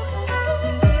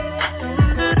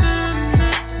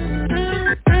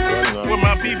 Where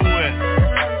my people at?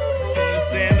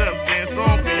 Stand up, stand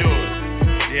strong for yours.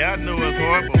 Yeah, I know it's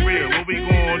hard, but real. What we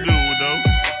gonna do, though?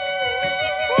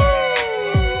 Woo!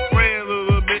 Pray a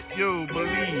little bit, yo,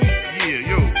 believe. Yeah,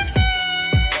 yo.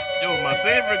 Yo, my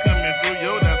favorite coming through,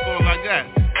 yo, that's all I got.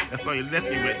 That's all you left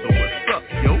me with, so what's up,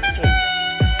 yo? Oh.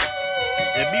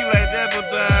 It be like that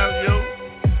sometimes, yo.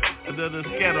 Another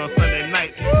scat on Sunday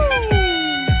night. Woo!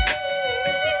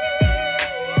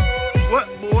 What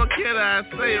more can I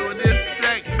say on this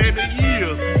track, baby?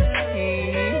 Yeah.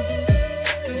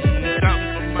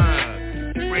 Counting for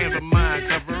mine, praying for mine,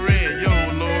 covering, yo,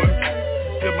 Lord.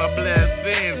 Feel my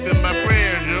blessings, feel my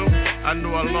prayers, yo. I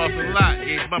know I lost a lot,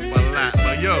 gave up a lot,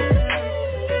 but yo,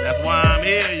 that's why I'm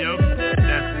here, yo.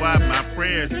 That's why my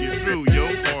prayers get through, yo,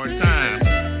 hard times.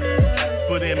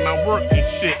 Put in my work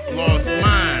and shit, lost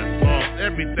mine, lost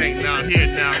everything, now here,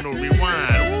 now no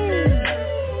rewind. Woo!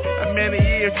 How many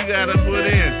years you gotta put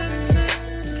in?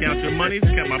 Count your money,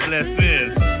 count my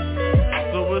blessings.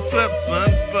 So what's up, son?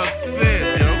 Fuck sin,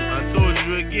 yo. I told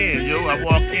you again, yo, I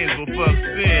walk in for fuck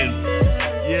sin.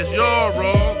 Yes, y'all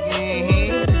wrong,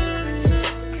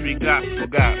 Street gospel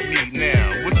got me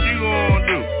now. What you gonna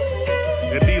do?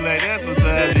 It be like that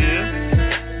sometimes, yeah.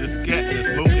 This cat is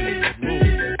smoking in the room.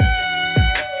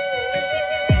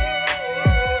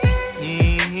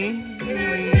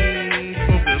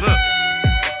 Smoking up.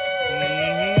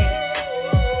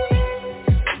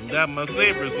 Got my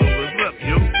sabers, so what's up,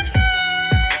 yo?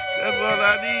 That's all I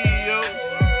need, yo.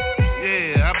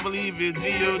 Yeah, I believe in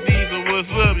G.O.D., so what's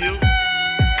up, yo?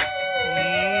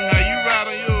 How you ride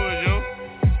on yours, yo?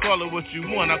 Call it what you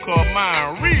want, I call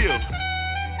mine real.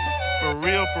 For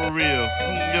real, for real.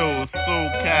 Yo,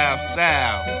 SoCal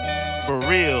style. For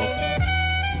real.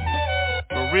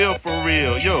 For real, for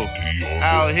real. Yo,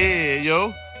 out here,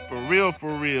 yo. For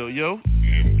real, yo.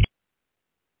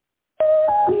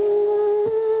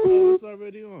 It's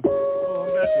already on. Oh,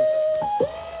 I'm back.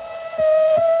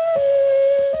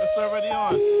 It's already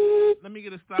on. Let me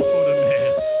get a stockholder,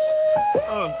 man.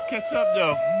 Oh, catch up,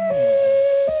 yo.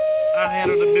 I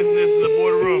handle the business in the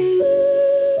boardroom.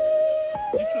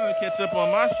 You trying to catch up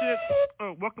on my shit?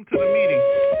 Oh, welcome to the meeting.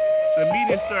 The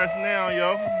meeting starts now,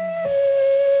 yo.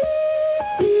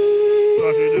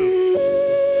 What you do?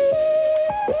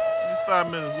 You're 5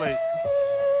 minutes late.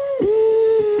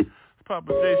 It's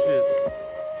Papa J shit.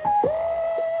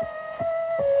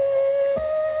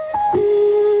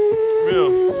 Real.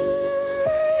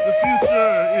 The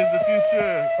future is the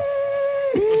future.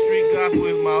 The street gospel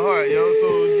is my heart, yo. So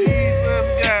Jesus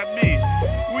got me.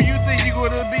 Where you think you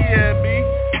gonna be at, B?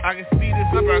 I can speed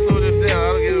this up, I slow this down. I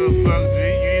don't give a fuck, G.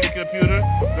 You need a computer?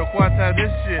 Go quantize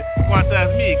this shit.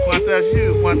 Quantize me, quantize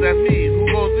you, quantize me. Who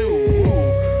gon' do? Who?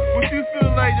 What you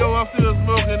feel like, yo? I'm still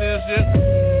smoking this shit.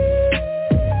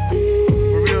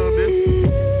 For real, bitch.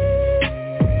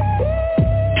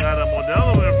 Got a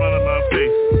Modelo in front of my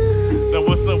face. Now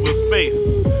what's up with space?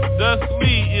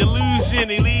 Dustly,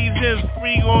 illusion, illusions,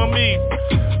 free on me.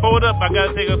 Hold up, I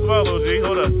gotta take a swallow, G.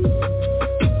 Hold up.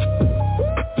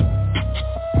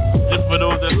 Just for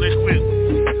those that stick with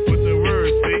the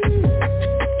words, see?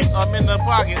 I'm in the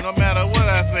pocket no matter what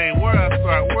I say, where I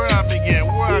start, where I begin,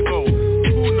 where I go.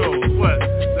 Who knows what?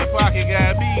 The pocket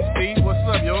got me, see? What's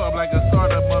up, yo? I'm like a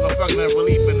startup motherfucker that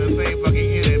relief in the same fucking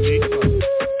enemy.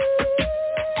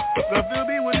 So feel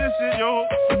me with this shit, yo.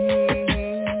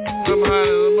 I'm high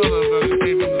as a motherfucker,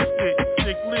 came from the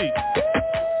stick leak.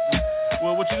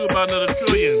 Well, what you do about another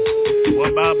trillion? What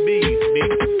about bees, B?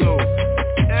 So,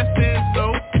 S-N,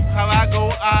 so, how I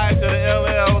go I to the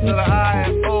LL to the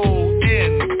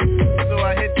I-O-N. So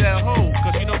I hit that hole,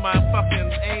 cause you know my fucking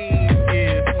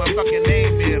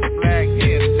name is Black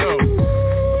Hen, yo.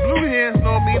 Blue Hens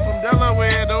know me from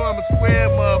Delaware, though. I'm a square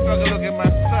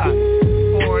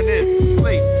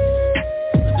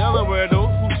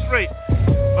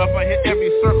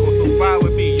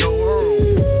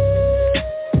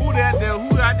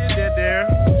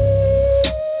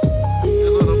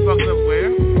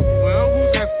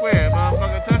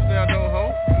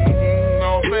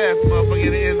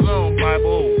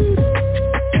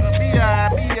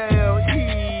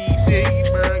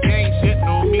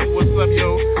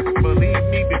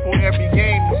every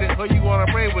game and shit. Who you gonna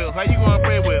pray with? How you gonna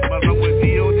pray with? Motherfucker with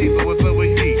D.O.D. So what's up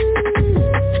with me?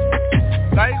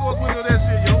 How you gonna swing on that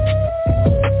shit, yo?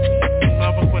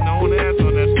 Motherfucker putting their own ass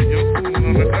on that shit, yo.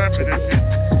 On the carpet and shit.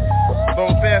 Go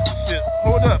fast and shit.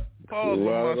 Hold up. Pause on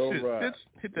my shit. Bitch,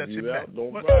 hit that shit back.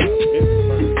 Don't what? ride.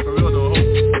 For real though, ho.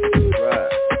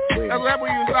 Right. That's right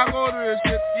when you talk over this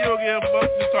shit. You don't give a fuck.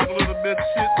 Just talk a little bit of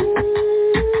shit.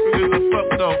 Who gives a fuck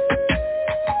though?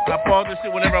 I pause this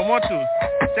shit whenever I want to.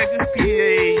 Check this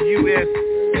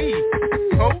P-A-U-S-E.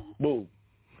 Ho. Boom.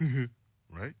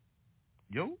 Right?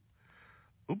 Yo.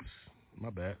 Oops. My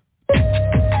bad.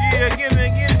 Yeah, again and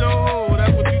again though.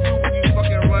 That's what you do when you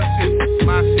fucking run shit.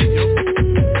 My shit, yo.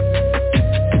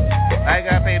 I ain't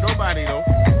gotta pay nobody though.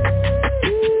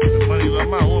 The money's on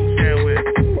my own, I'm sharing with.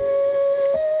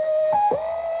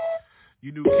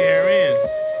 You knew Karen.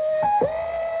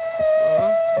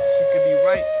 She could be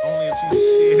right only if she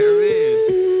share in.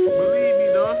 Believe me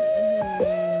though.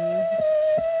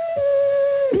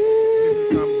 This is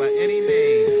talking about any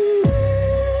name.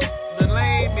 The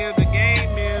lame is, the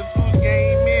game is, who's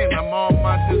game in? I'm on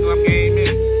my shit, so I'm game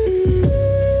in.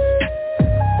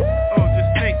 Oh,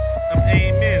 just think, I'm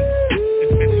aim in.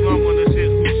 It's been too long on this shit,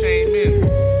 who's shame in?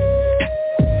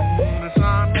 The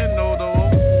shine in, no though.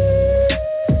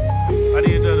 I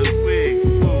need another swig.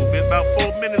 Ooh, been about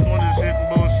 4 minutes on this shit and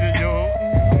bullshit, yo.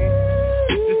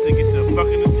 Just to get the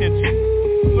fucking attention.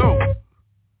 So.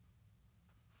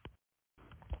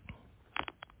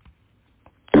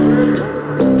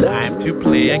 Time to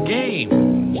play a game.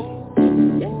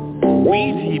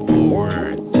 Ouija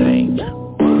board type.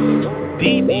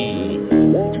 DD,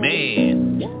 man,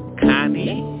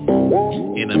 Connie,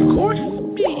 and of course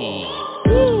me.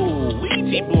 Ooh,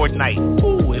 Ouija board night.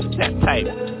 Ooh, it's that type.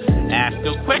 Ask a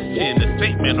question, a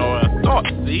statement, or a thought,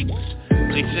 see?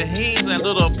 Place your hands on a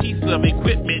little piece of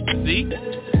equipment, see?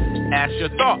 Ask your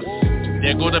thoughts,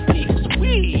 there go the piece,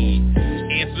 we.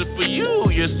 Answer for you,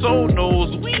 your soul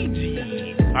knows Ouija.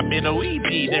 I'm in a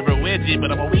Ouija, never wedgie, but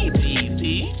I'm a Ouija,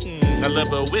 see? I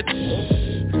love a witch,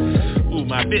 ooh,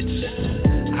 my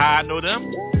bitch. How I know them?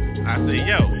 I say,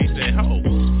 yo, he said, ho,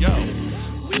 yo,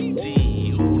 Ouija,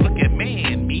 ooh, look at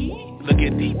man, me. Look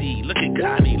at DD, look at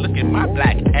Connie, look at my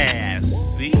black ass,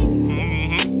 see?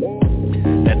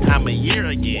 That time of year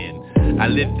again. I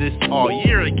live this all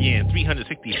year again,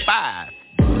 365.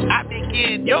 I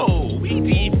begin, yo,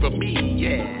 Ouija for me,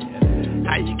 yeah.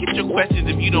 How you get your questions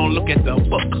if you don't look at the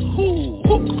book?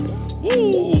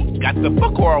 Ooh, got the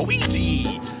book or a Ouija?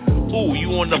 Ooh,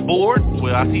 you on the board?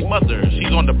 Well, I see mother,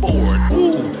 she's on the board.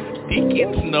 Ooh,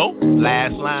 deacons, no,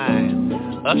 last line.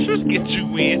 Ushers get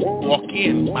you in, walk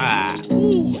in, my.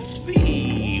 Ooh,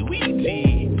 see, Ouija.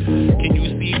 Can you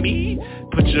see me?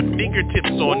 Put your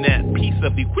fingertips on that piece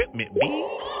of equipment, B.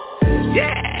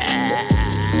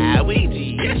 Yeah, Ouija,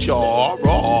 yes, y'all,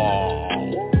 raw.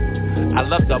 I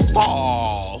love the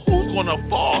ball. Who's gonna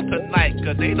fall tonight?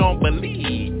 Cause they don't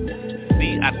believe.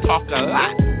 See, I talk a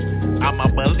lot. I'm a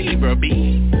believer, B.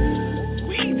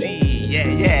 Ouija,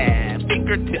 yeah.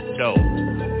 Fingertip though.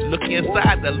 Look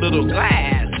inside the little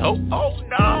glass. Oh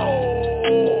no.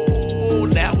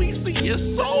 Now we see your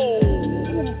soul.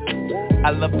 I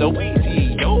love the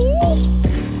Ouija, yo.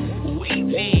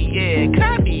 Ouija, yeah.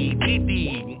 Connie,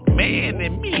 DD, man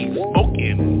and me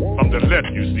smoking from the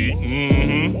left, you see.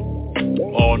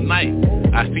 All night.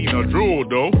 I seen a drool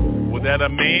though. Was that a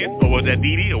man, or was that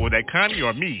DD, or was that Connie,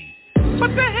 or me?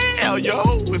 What the hell,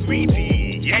 yo? With Ouija,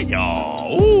 yeah,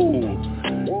 y'all. Ooh.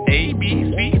 A,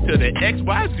 B, C to the X,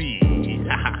 Y, Z.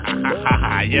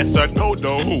 Yes or no,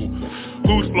 though.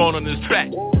 Who's flowing on this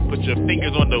track? Put your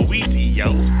fingers on the Ouija,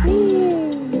 yo. Ooh.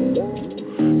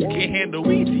 Can't handle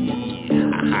Ouija.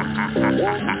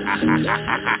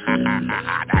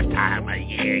 That time,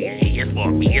 yeah, it's for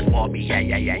me, yeah.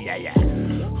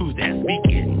 Who's that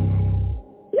speaking?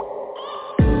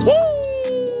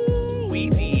 Woo!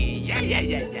 Ouija, yeah.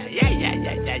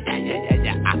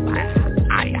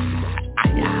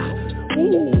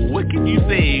 Ooh, what can you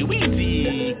say?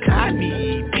 Ouija,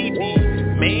 Connie, DD,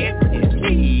 man, it's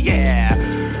me, yeah.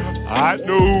 I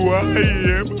know who I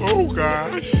am, oh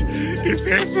gosh. It's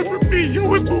answer for me,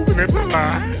 yo, it's moving, it's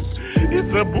alive.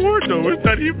 It's a board though, it's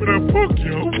not even a book,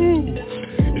 yo. Ooh.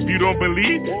 If you don't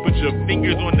believe, put your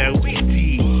fingers on that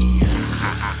Ouija.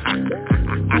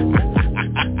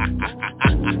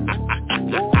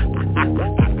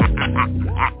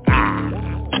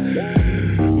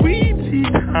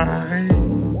 Ouija time.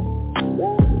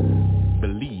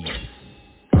 Believe.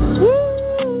 Woo!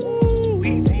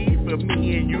 Ouija for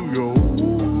me and you, yo.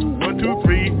 1, 2,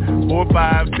 3, 4,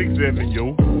 5, 6, 7,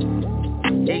 yo.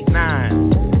 8,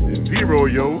 9, 0,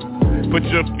 yo. Put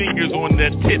your fingers on the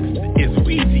tips. It's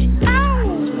Ouija.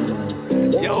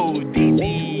 Yo,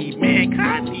 DD, man,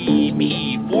 Connie,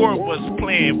 me. 4 of us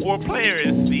playing, 4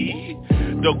 players, see?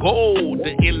 The goal,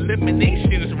 the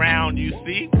eliminations round, you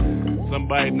see?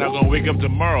 Somebody's not gonna wake up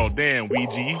tomorrow. Damn,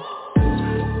 Ouija.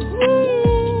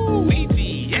 Woo,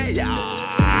 Ouija, yeah.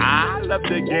 I love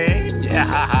the game.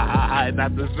 Yeah,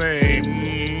 not the same.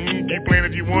 Keep playing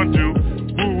if you want to.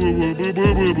 Boo, boo, boo, boo,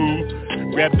 boo, boo,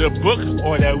 boo. Grab the book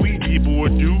or that Ouija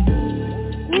board, you.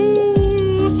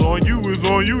 Woo, it's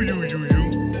on you, you.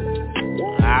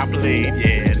 I played,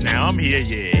 yeah. Now I'm here,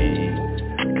 yeah.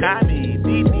 Connie,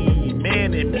 DD,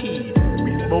 man, and me.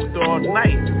 We smoked all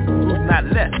night. Who's not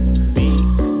left? Me.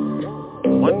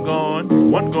 One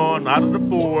gone out of the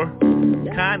 4.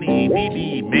 Connie,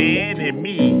 DD, man, and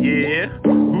me, yeah.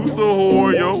 Who's so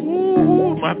whore, yo?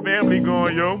 Woo, my family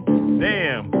gone, yo.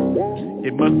 Damn,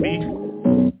 it must be,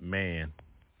 man.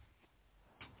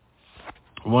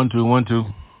 1 2 1 2.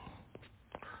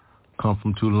 Come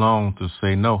from too long to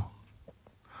say no.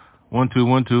 1 2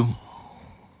 1 2.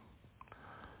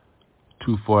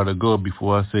 Too far to go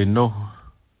before I say no.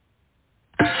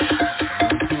 1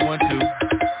 2 1 2.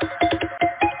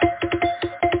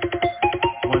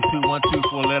 1 2 1 2.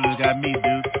 4 letters got me,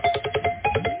 dude.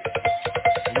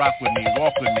 Rock with me,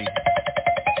 walk with me.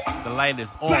 The light is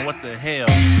on. What the hell?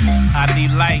 I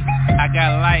need light. I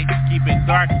got light. Keep it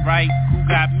dark, right? Who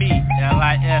got me?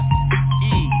 LIFE.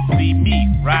 See me.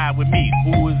 Ride with me.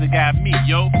 Who is it got me,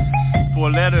 yo? 4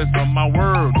 letters on my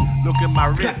word. Look at my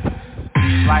wrist.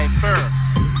 Lifer.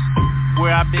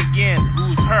 Where I begin.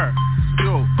 Who's her?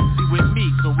 Yo, she with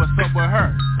me. So what's up with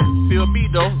her? Feel me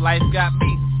though. Life got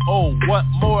me. Oh, what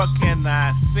more can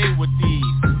I say with these?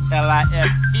 LIFE.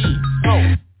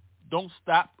 So, don't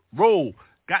stop. Roll.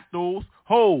 Got those.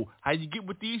 Ho. How you get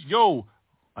with these? Yo.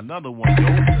 Another one, yo.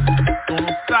 Don't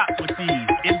stop with these.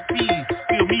 MCs.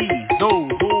 Feel me.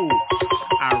 Those. Ho.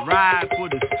 I ride for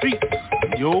the streets.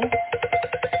 Yo.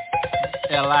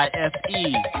 LIFE.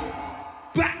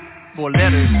 4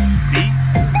 letters, B.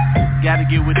 Gotta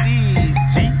get with these,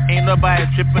 G. Ain't nobody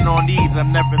tripping on these.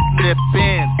 I'm never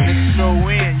slipping. Slip show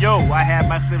in. Yo, I had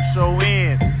my slip show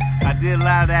in. I did a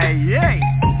lot of that, yay.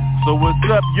 So what's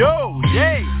up, yo?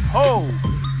 Yay. Ho.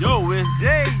 Yo, it's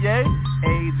J, yay.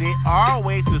 AJR,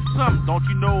 way to some. Don't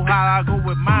you know how I go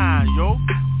with mine, yo?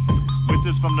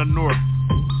 Winters from the north.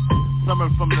 Summer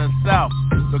from the south.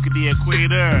 Look at the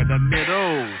equator, the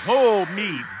middle. Hold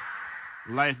me.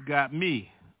 Life got me.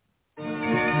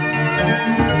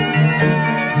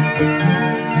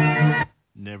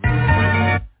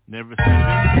 Never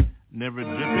slipping, never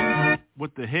dripping.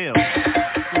 What the hell?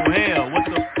 So hell, what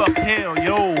the fuck hell,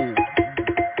 yo?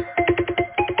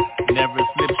 Never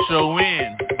slip show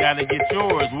in. Gotta get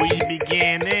yours where you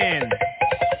beginning.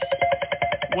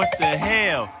 What the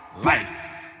hell? Life.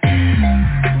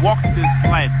 Walk this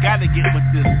life, gotta get with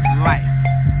this life.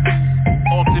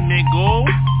 Ultimate goal,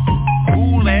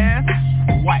 cool ass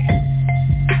wife.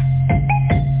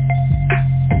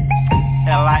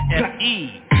 LIFE,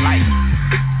 life.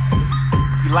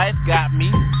 Life got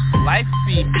me, life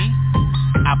see me.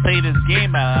 I play this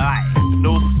game of life.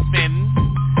 No spinning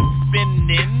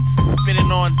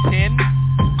on 10.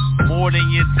 More than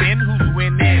your 10, who's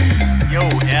winning? Yo,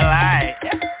 LIFE.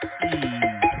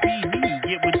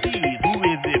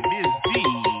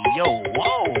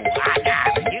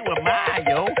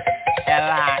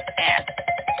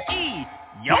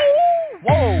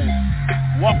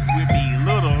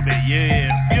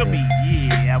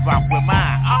 Rock with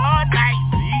mine all night,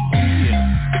 yeah.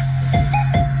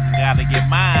 Gotta get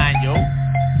mine, yo.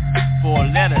 4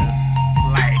 letters,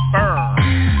 lifer.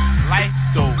 Life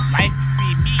though, life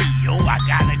be me, yo. I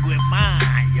gotta get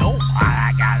mine, yo.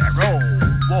 I gotta roll,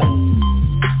 whoa.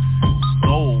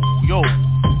 Go, yo.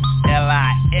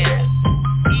 LIFE,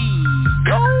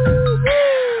 yo.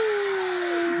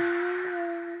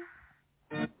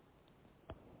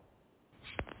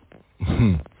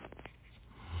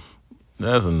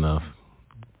 That's enough.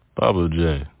 Pablo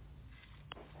J.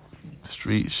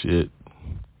 Street shit.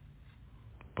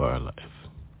 Bar life.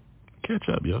 Catch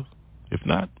up, yo. If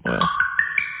not, well,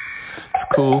 it's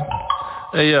cool.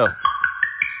 Hey, yo.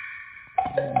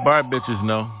 Bar bitches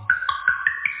know.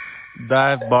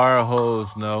 Dive bar hoes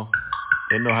know.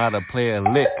 They know how to play a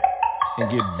lick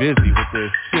and get busy with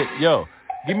their shit. Yo,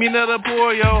 give me another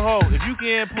pour, yo, ho. If you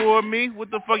can't pour me, what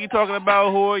the fuck you talking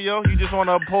about, whore, yo? You just want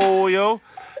to pull, yo?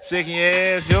 Shaking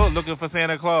your ass, yo, looking for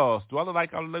Santa Claus. Do I look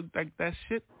like that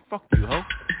shit? Fuck you, ho.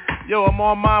 Yo, I'm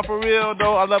on mine for real,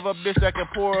 though. I love a bitch that can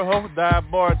pour a hoe.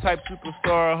 Dive bar type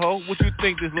superstar, ho. What you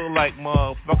think this look like,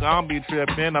 motherfucker? I don't be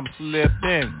tripping. I'm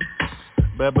slipping.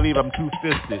 But I believe I'm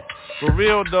two-fisted. For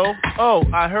real, though. Oh,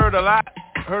 I heard a lot.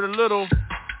 Heard a little.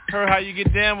 Heard how you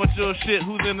get down with your shit.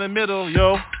 Who's in the middle,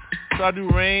 yo? So I do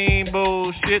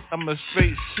rainbow shit. I'm a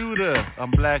straight shooter. I'm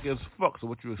black as fuck, so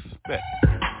what you expect?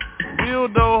 Real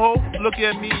though, ho. Look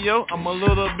at me, yo. I'm a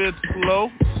little bit slow,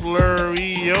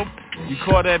 slurry, yo. You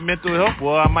call that mental health?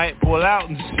 Well, I might pull out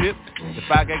and shit.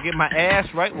 If I gotta get my ass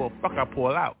right, well, fuck, I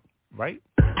pull out, right?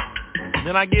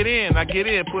 Then I get in,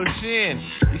 push in.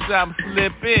 You say I'm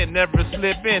slip in, never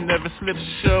slip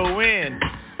show in.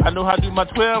 I know how to do my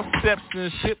 12 steps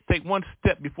and shit. Take one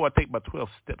step before I take my 12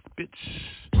 steps, bitch.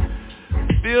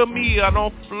 Feel me, I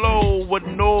don't flow with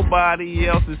nobody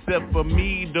else except for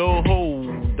me, though, ho.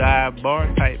 Dive bar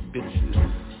type bitches.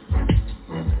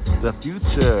 The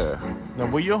future. Now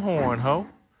where your horn, ho?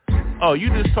 Oh, you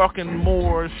just talking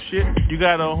more shit. You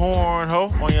got a horn,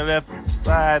 ho, on your left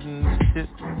side and shit,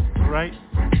 right?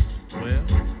 Well,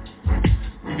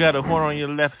 you got a horn on your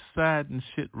left side and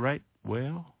shit, right?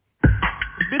 Well,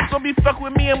 bitch, don't be fuck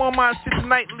with me. I'm on my shit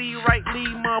nightly, rightly,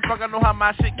 motherfucker. I know how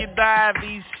my shit get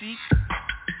divey, sheep.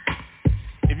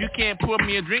 If you can't pour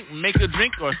me a drink, make a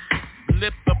drink or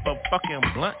slip up a fucking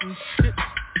blunt and shit.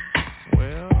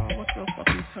 Well, what the fuck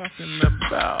are you talking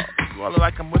about? Swallow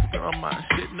like I'm whispering on my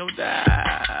shit, no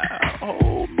doubt.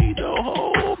 Hold me, though,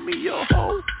 hold me, yo,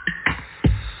 ho.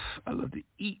 I love to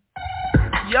eat.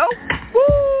 Yo, woo,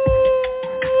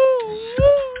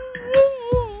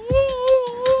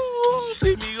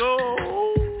 see me go.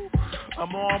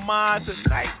 I'm on mine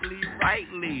nightly,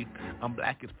 rightly. I'm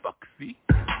black as fuck, see?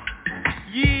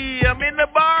 Yeah, I'm in the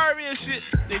bar and shit.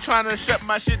 They trying to shut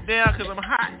my shit down cause I'm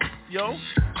hot, yo.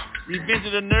 Revenge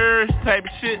of the Nerds type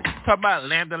shit. Talk about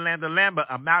lambda,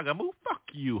 amalgam. Fuck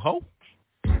you, ho.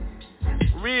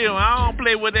 Real, I don't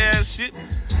play with that shit.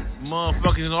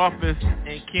 Motherfuckers in the office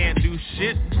and can't do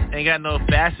shit. Ain't got no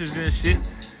fashions and shit.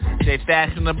 They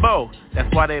fashionable.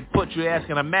 That's why they put your ass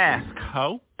in a mask,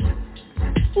 ho.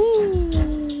 Ooh.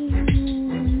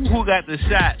 Who got the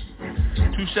shot?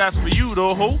 2 shots for you,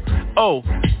 though, ho. Oh,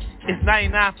 it's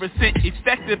 99%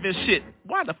 effective and shit.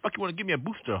 Why the fuck you want to give me a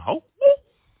booster, ho?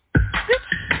 Bitch,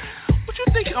 what you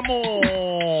think I'm on?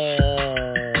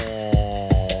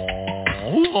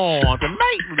 Who's on the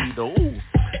nightly, though? Ooh.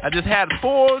 I just had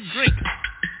 4 drinks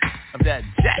of that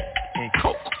Jack and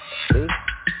Coke.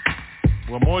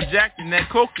 Well, more Jack than that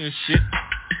Coke and shit.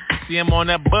 See, I'm on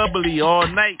that bubbly all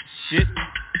night shit.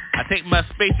 I take my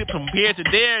spaceship from here to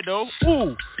there, though.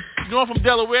 Ooh, you know I'm from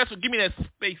Delaware, so give me that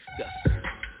space dust.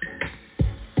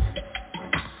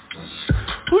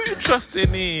 Who you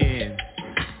trusting in?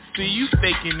 See, you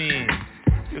faking in.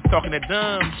 You're talking that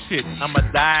dumb shit. I'm a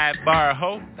dive bar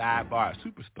ho. Dive bar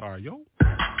superstar, yo.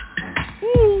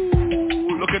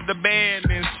 Ooh, look at the band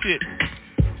and shit.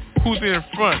 Who's in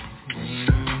front?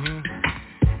 Mm-hmm.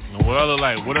 What other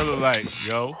like,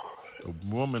 yo? The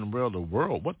woman world, the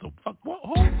world. What the fuck? What?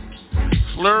 Oh.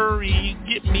 Slurry,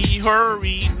 get me,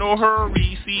 hurry, no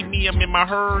hurry. See me, I'm in my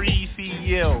hurry, see,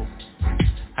 yo.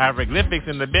 Hieroglyphics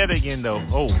in the bed again, though.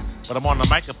 Oh, but I'm on the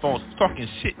microphone talking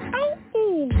shit. Oh,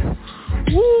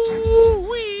 woo,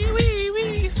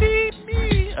 wee, see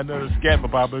me. Another scat for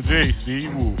Papa J, see,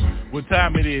 woo. What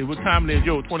time it is,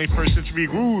 yo, 21st century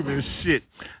groove and shit.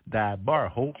 Die bar,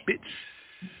 ho, bitch.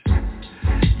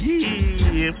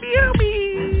 Yeah, feel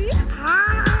me.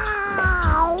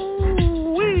 Ow,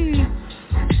 wee.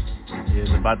 Yeah,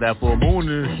 it's about that full moon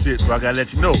and shit, so I gotta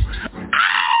let you know.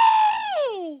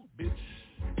 Ow, bitch.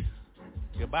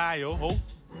 Goodbye, yo, ho.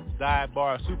 Dive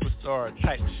bar superstar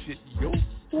type shit, yo.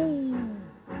 Ooh.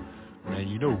 Now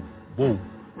you know, whoa.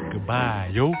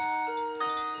 Goodbye, yo.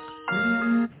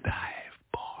 Dive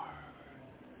bar.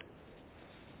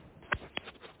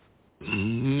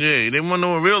 Yeah, they want to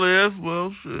know what real is.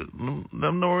 Well, shit. Let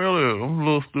them know what real is. I'm a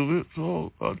little stupid,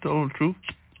 so I'll tell them the truth.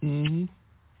 Mm-hmm.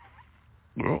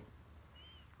 Well.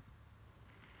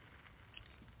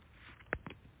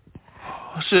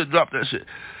 Shit, drop that shit.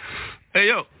 Hey,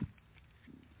 yo.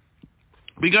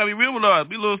 We gotta be real with us.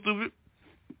 Be a little stupid.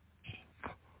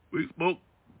 We smoke.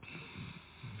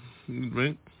 We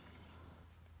drink.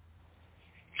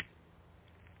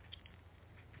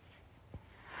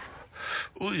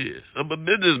 Oh, yeah. I'm a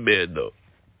businessman, though.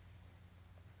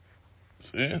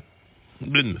 See?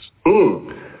 Business.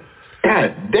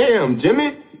 God damn,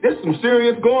 Jimmy. This some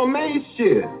serious gourmet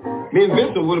shit. Me and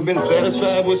Vincent would have been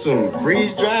satisfied with some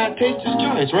freeze-dried Taster's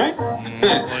Choice, right?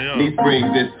 He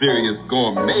brings this serious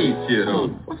gourmet shit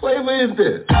on. What flavor is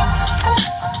this?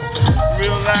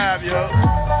 Real live, yo.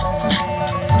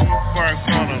 Sparks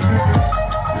on them.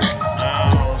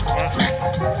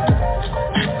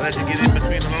 Let you get in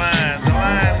between the lines. The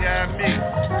lines got me.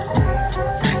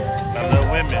 I love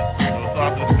women. No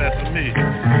softness, that's for me.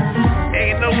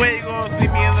 Ain't no way you gonna see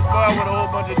me in the bar with a whole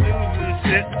bunch of dudes and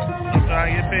shit.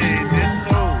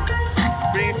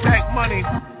 money.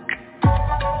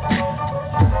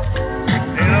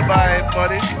 Ain't nobody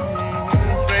buddy.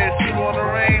 Straight shoot on the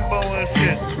rainbow and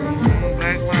shit.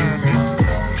 Black line, bitch.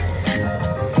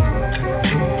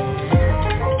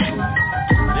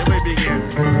 Then we begin.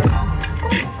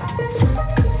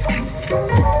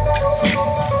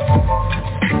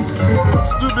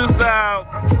 Stupid style,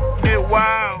 get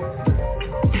wild.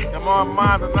 I'm on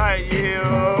mine tonight, yeah.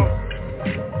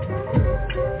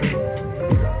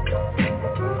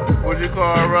 What you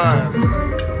call a ride?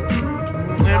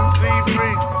 MC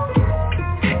free.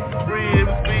 Free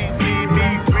MC, me,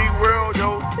 free world, yo.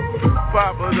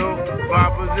 Papa, though.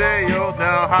 Papa J, yo.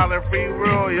 Now holler free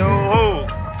world, yo. Ho.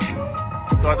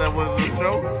 Thought that was a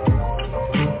show?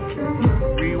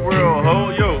 Free world, ho,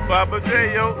 yo. Papa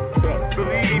J, yo.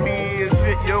 Believe me and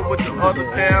shit, yo, with the other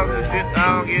towns and shit. I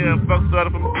don't give a fuck,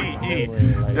 started from PE.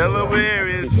 Delaware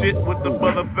is shit with the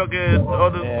motherfuckers,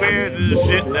 other squares and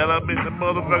shit. Alabama, the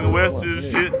motherfucker West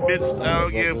is shit, bitch. I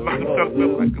don't give a fucking fucked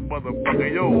up like a motherfucker,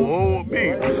 yo, hold me.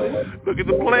 Look at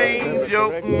the planes,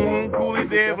 yo, Coolie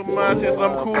there for my shit,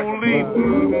 I'm Coolie,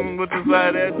 with the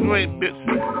side of that joint, bitch,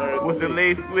 with the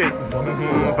lace with,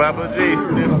 Papa J,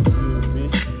 Smith.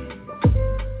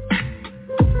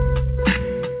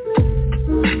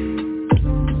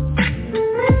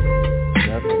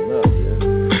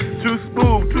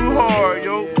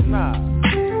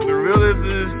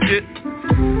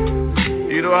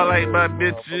 You know I like my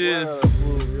bitches.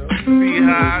 See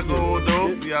how I go though.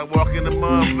 See I walk in the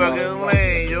motherfucking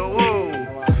lane, yo. Whoa.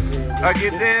 I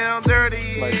get down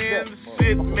dirty and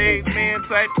shit made man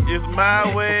type is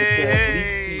my way.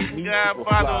 Hey, got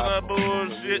follow that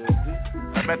bullshit.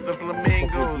 I'm at the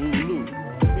Flamingos.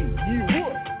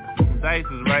 Dice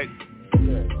is right.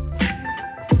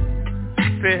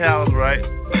 Penthouse right.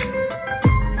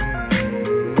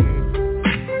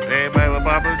 Everybody with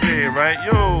Papa J, right?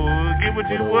 Yo, get what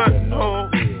you want. Oh,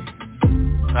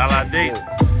 how I date?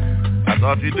 I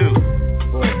thought you do.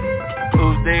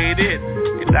 Who's dated?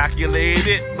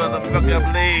 Inoculated, motherfucker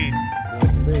blade.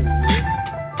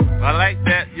 I like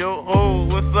that, yo. Oh,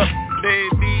 what's up,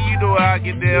 baby? You know how I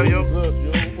get down, yo.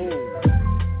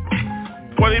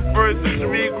 21st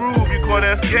century groove, you call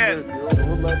that scat.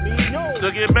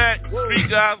 Took it back, street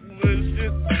gospel and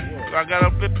shit. I gotta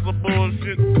flip some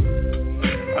bullshit.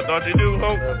 I thought you knew,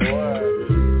 ho.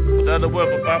 Another word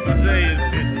for Papa J and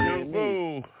shit, yo,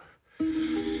 whoa.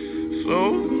 So,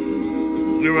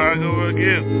 here I go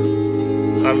again.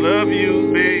 I love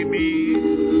you, baby.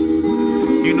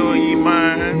 You know you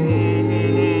mine.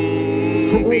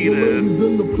 Beaters.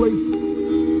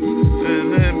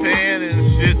 And pan and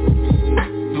shit.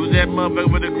 Who's that motherfucker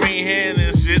with the green hand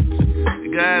and shit? The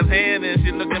guy's hand and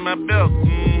shit, look at my belt.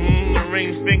 The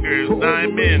ring fingers,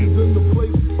 diamonds.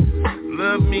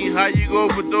 Love me, how you go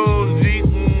with those G?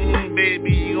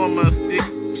 Baby, you on my stick,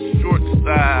 short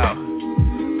style.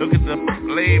 Look at the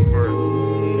flavor.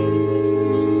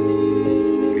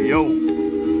 Yo.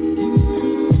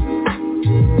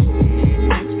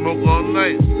 Smoke all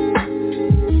night.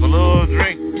 A little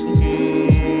drink.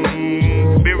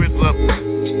 Spirits up.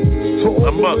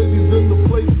 I'm up.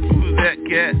 Who's that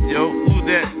cat, yo? Who's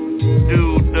that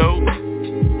dude, though?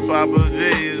 Papa J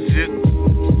and shit.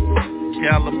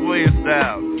 California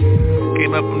style.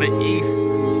 Came up from the east.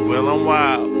 Well, I'm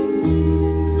wild.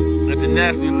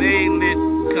 Internationally lit,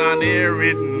 Con Air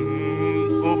written.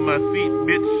 On my feet,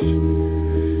 bitch.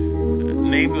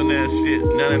 Names on that shit.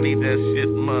 None of need that shit,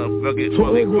 motherfucker.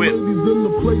 Fully quit.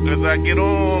 Cause I get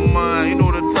on mine. You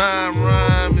know the time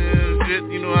rhyme and shit.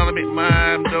 You know how to make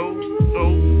mine, though. So,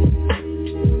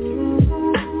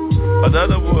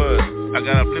 another word. I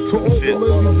gotta flip some shit.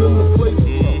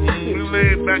 We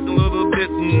lay back a little bit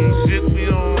and shit. We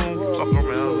don't fuck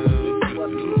around and shit.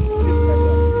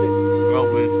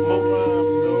 Always smoke.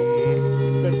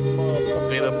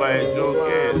 Ain't nobody joke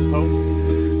ass.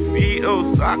 CEO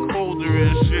stockholder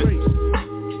and shit.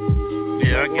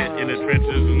 Yeah, I get in the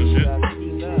trenches and shit.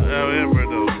 However,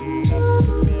 though,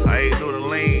 I ain't know the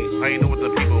lane. I ain't know what the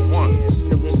people want.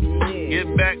 Get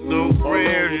back, though,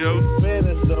 prayers, yo.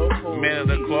 Man of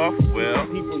the cloth, well,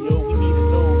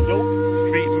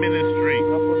 street ministry,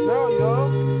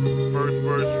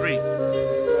 first street.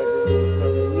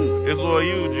 It's all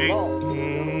you, G.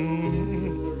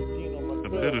 The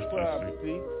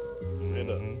ministry.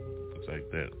 It's like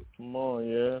that. Come on,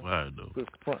 yeah. I know.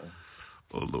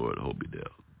 Oh Lord, hold me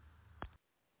down.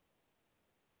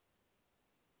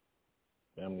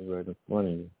 Family right in front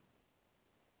of you.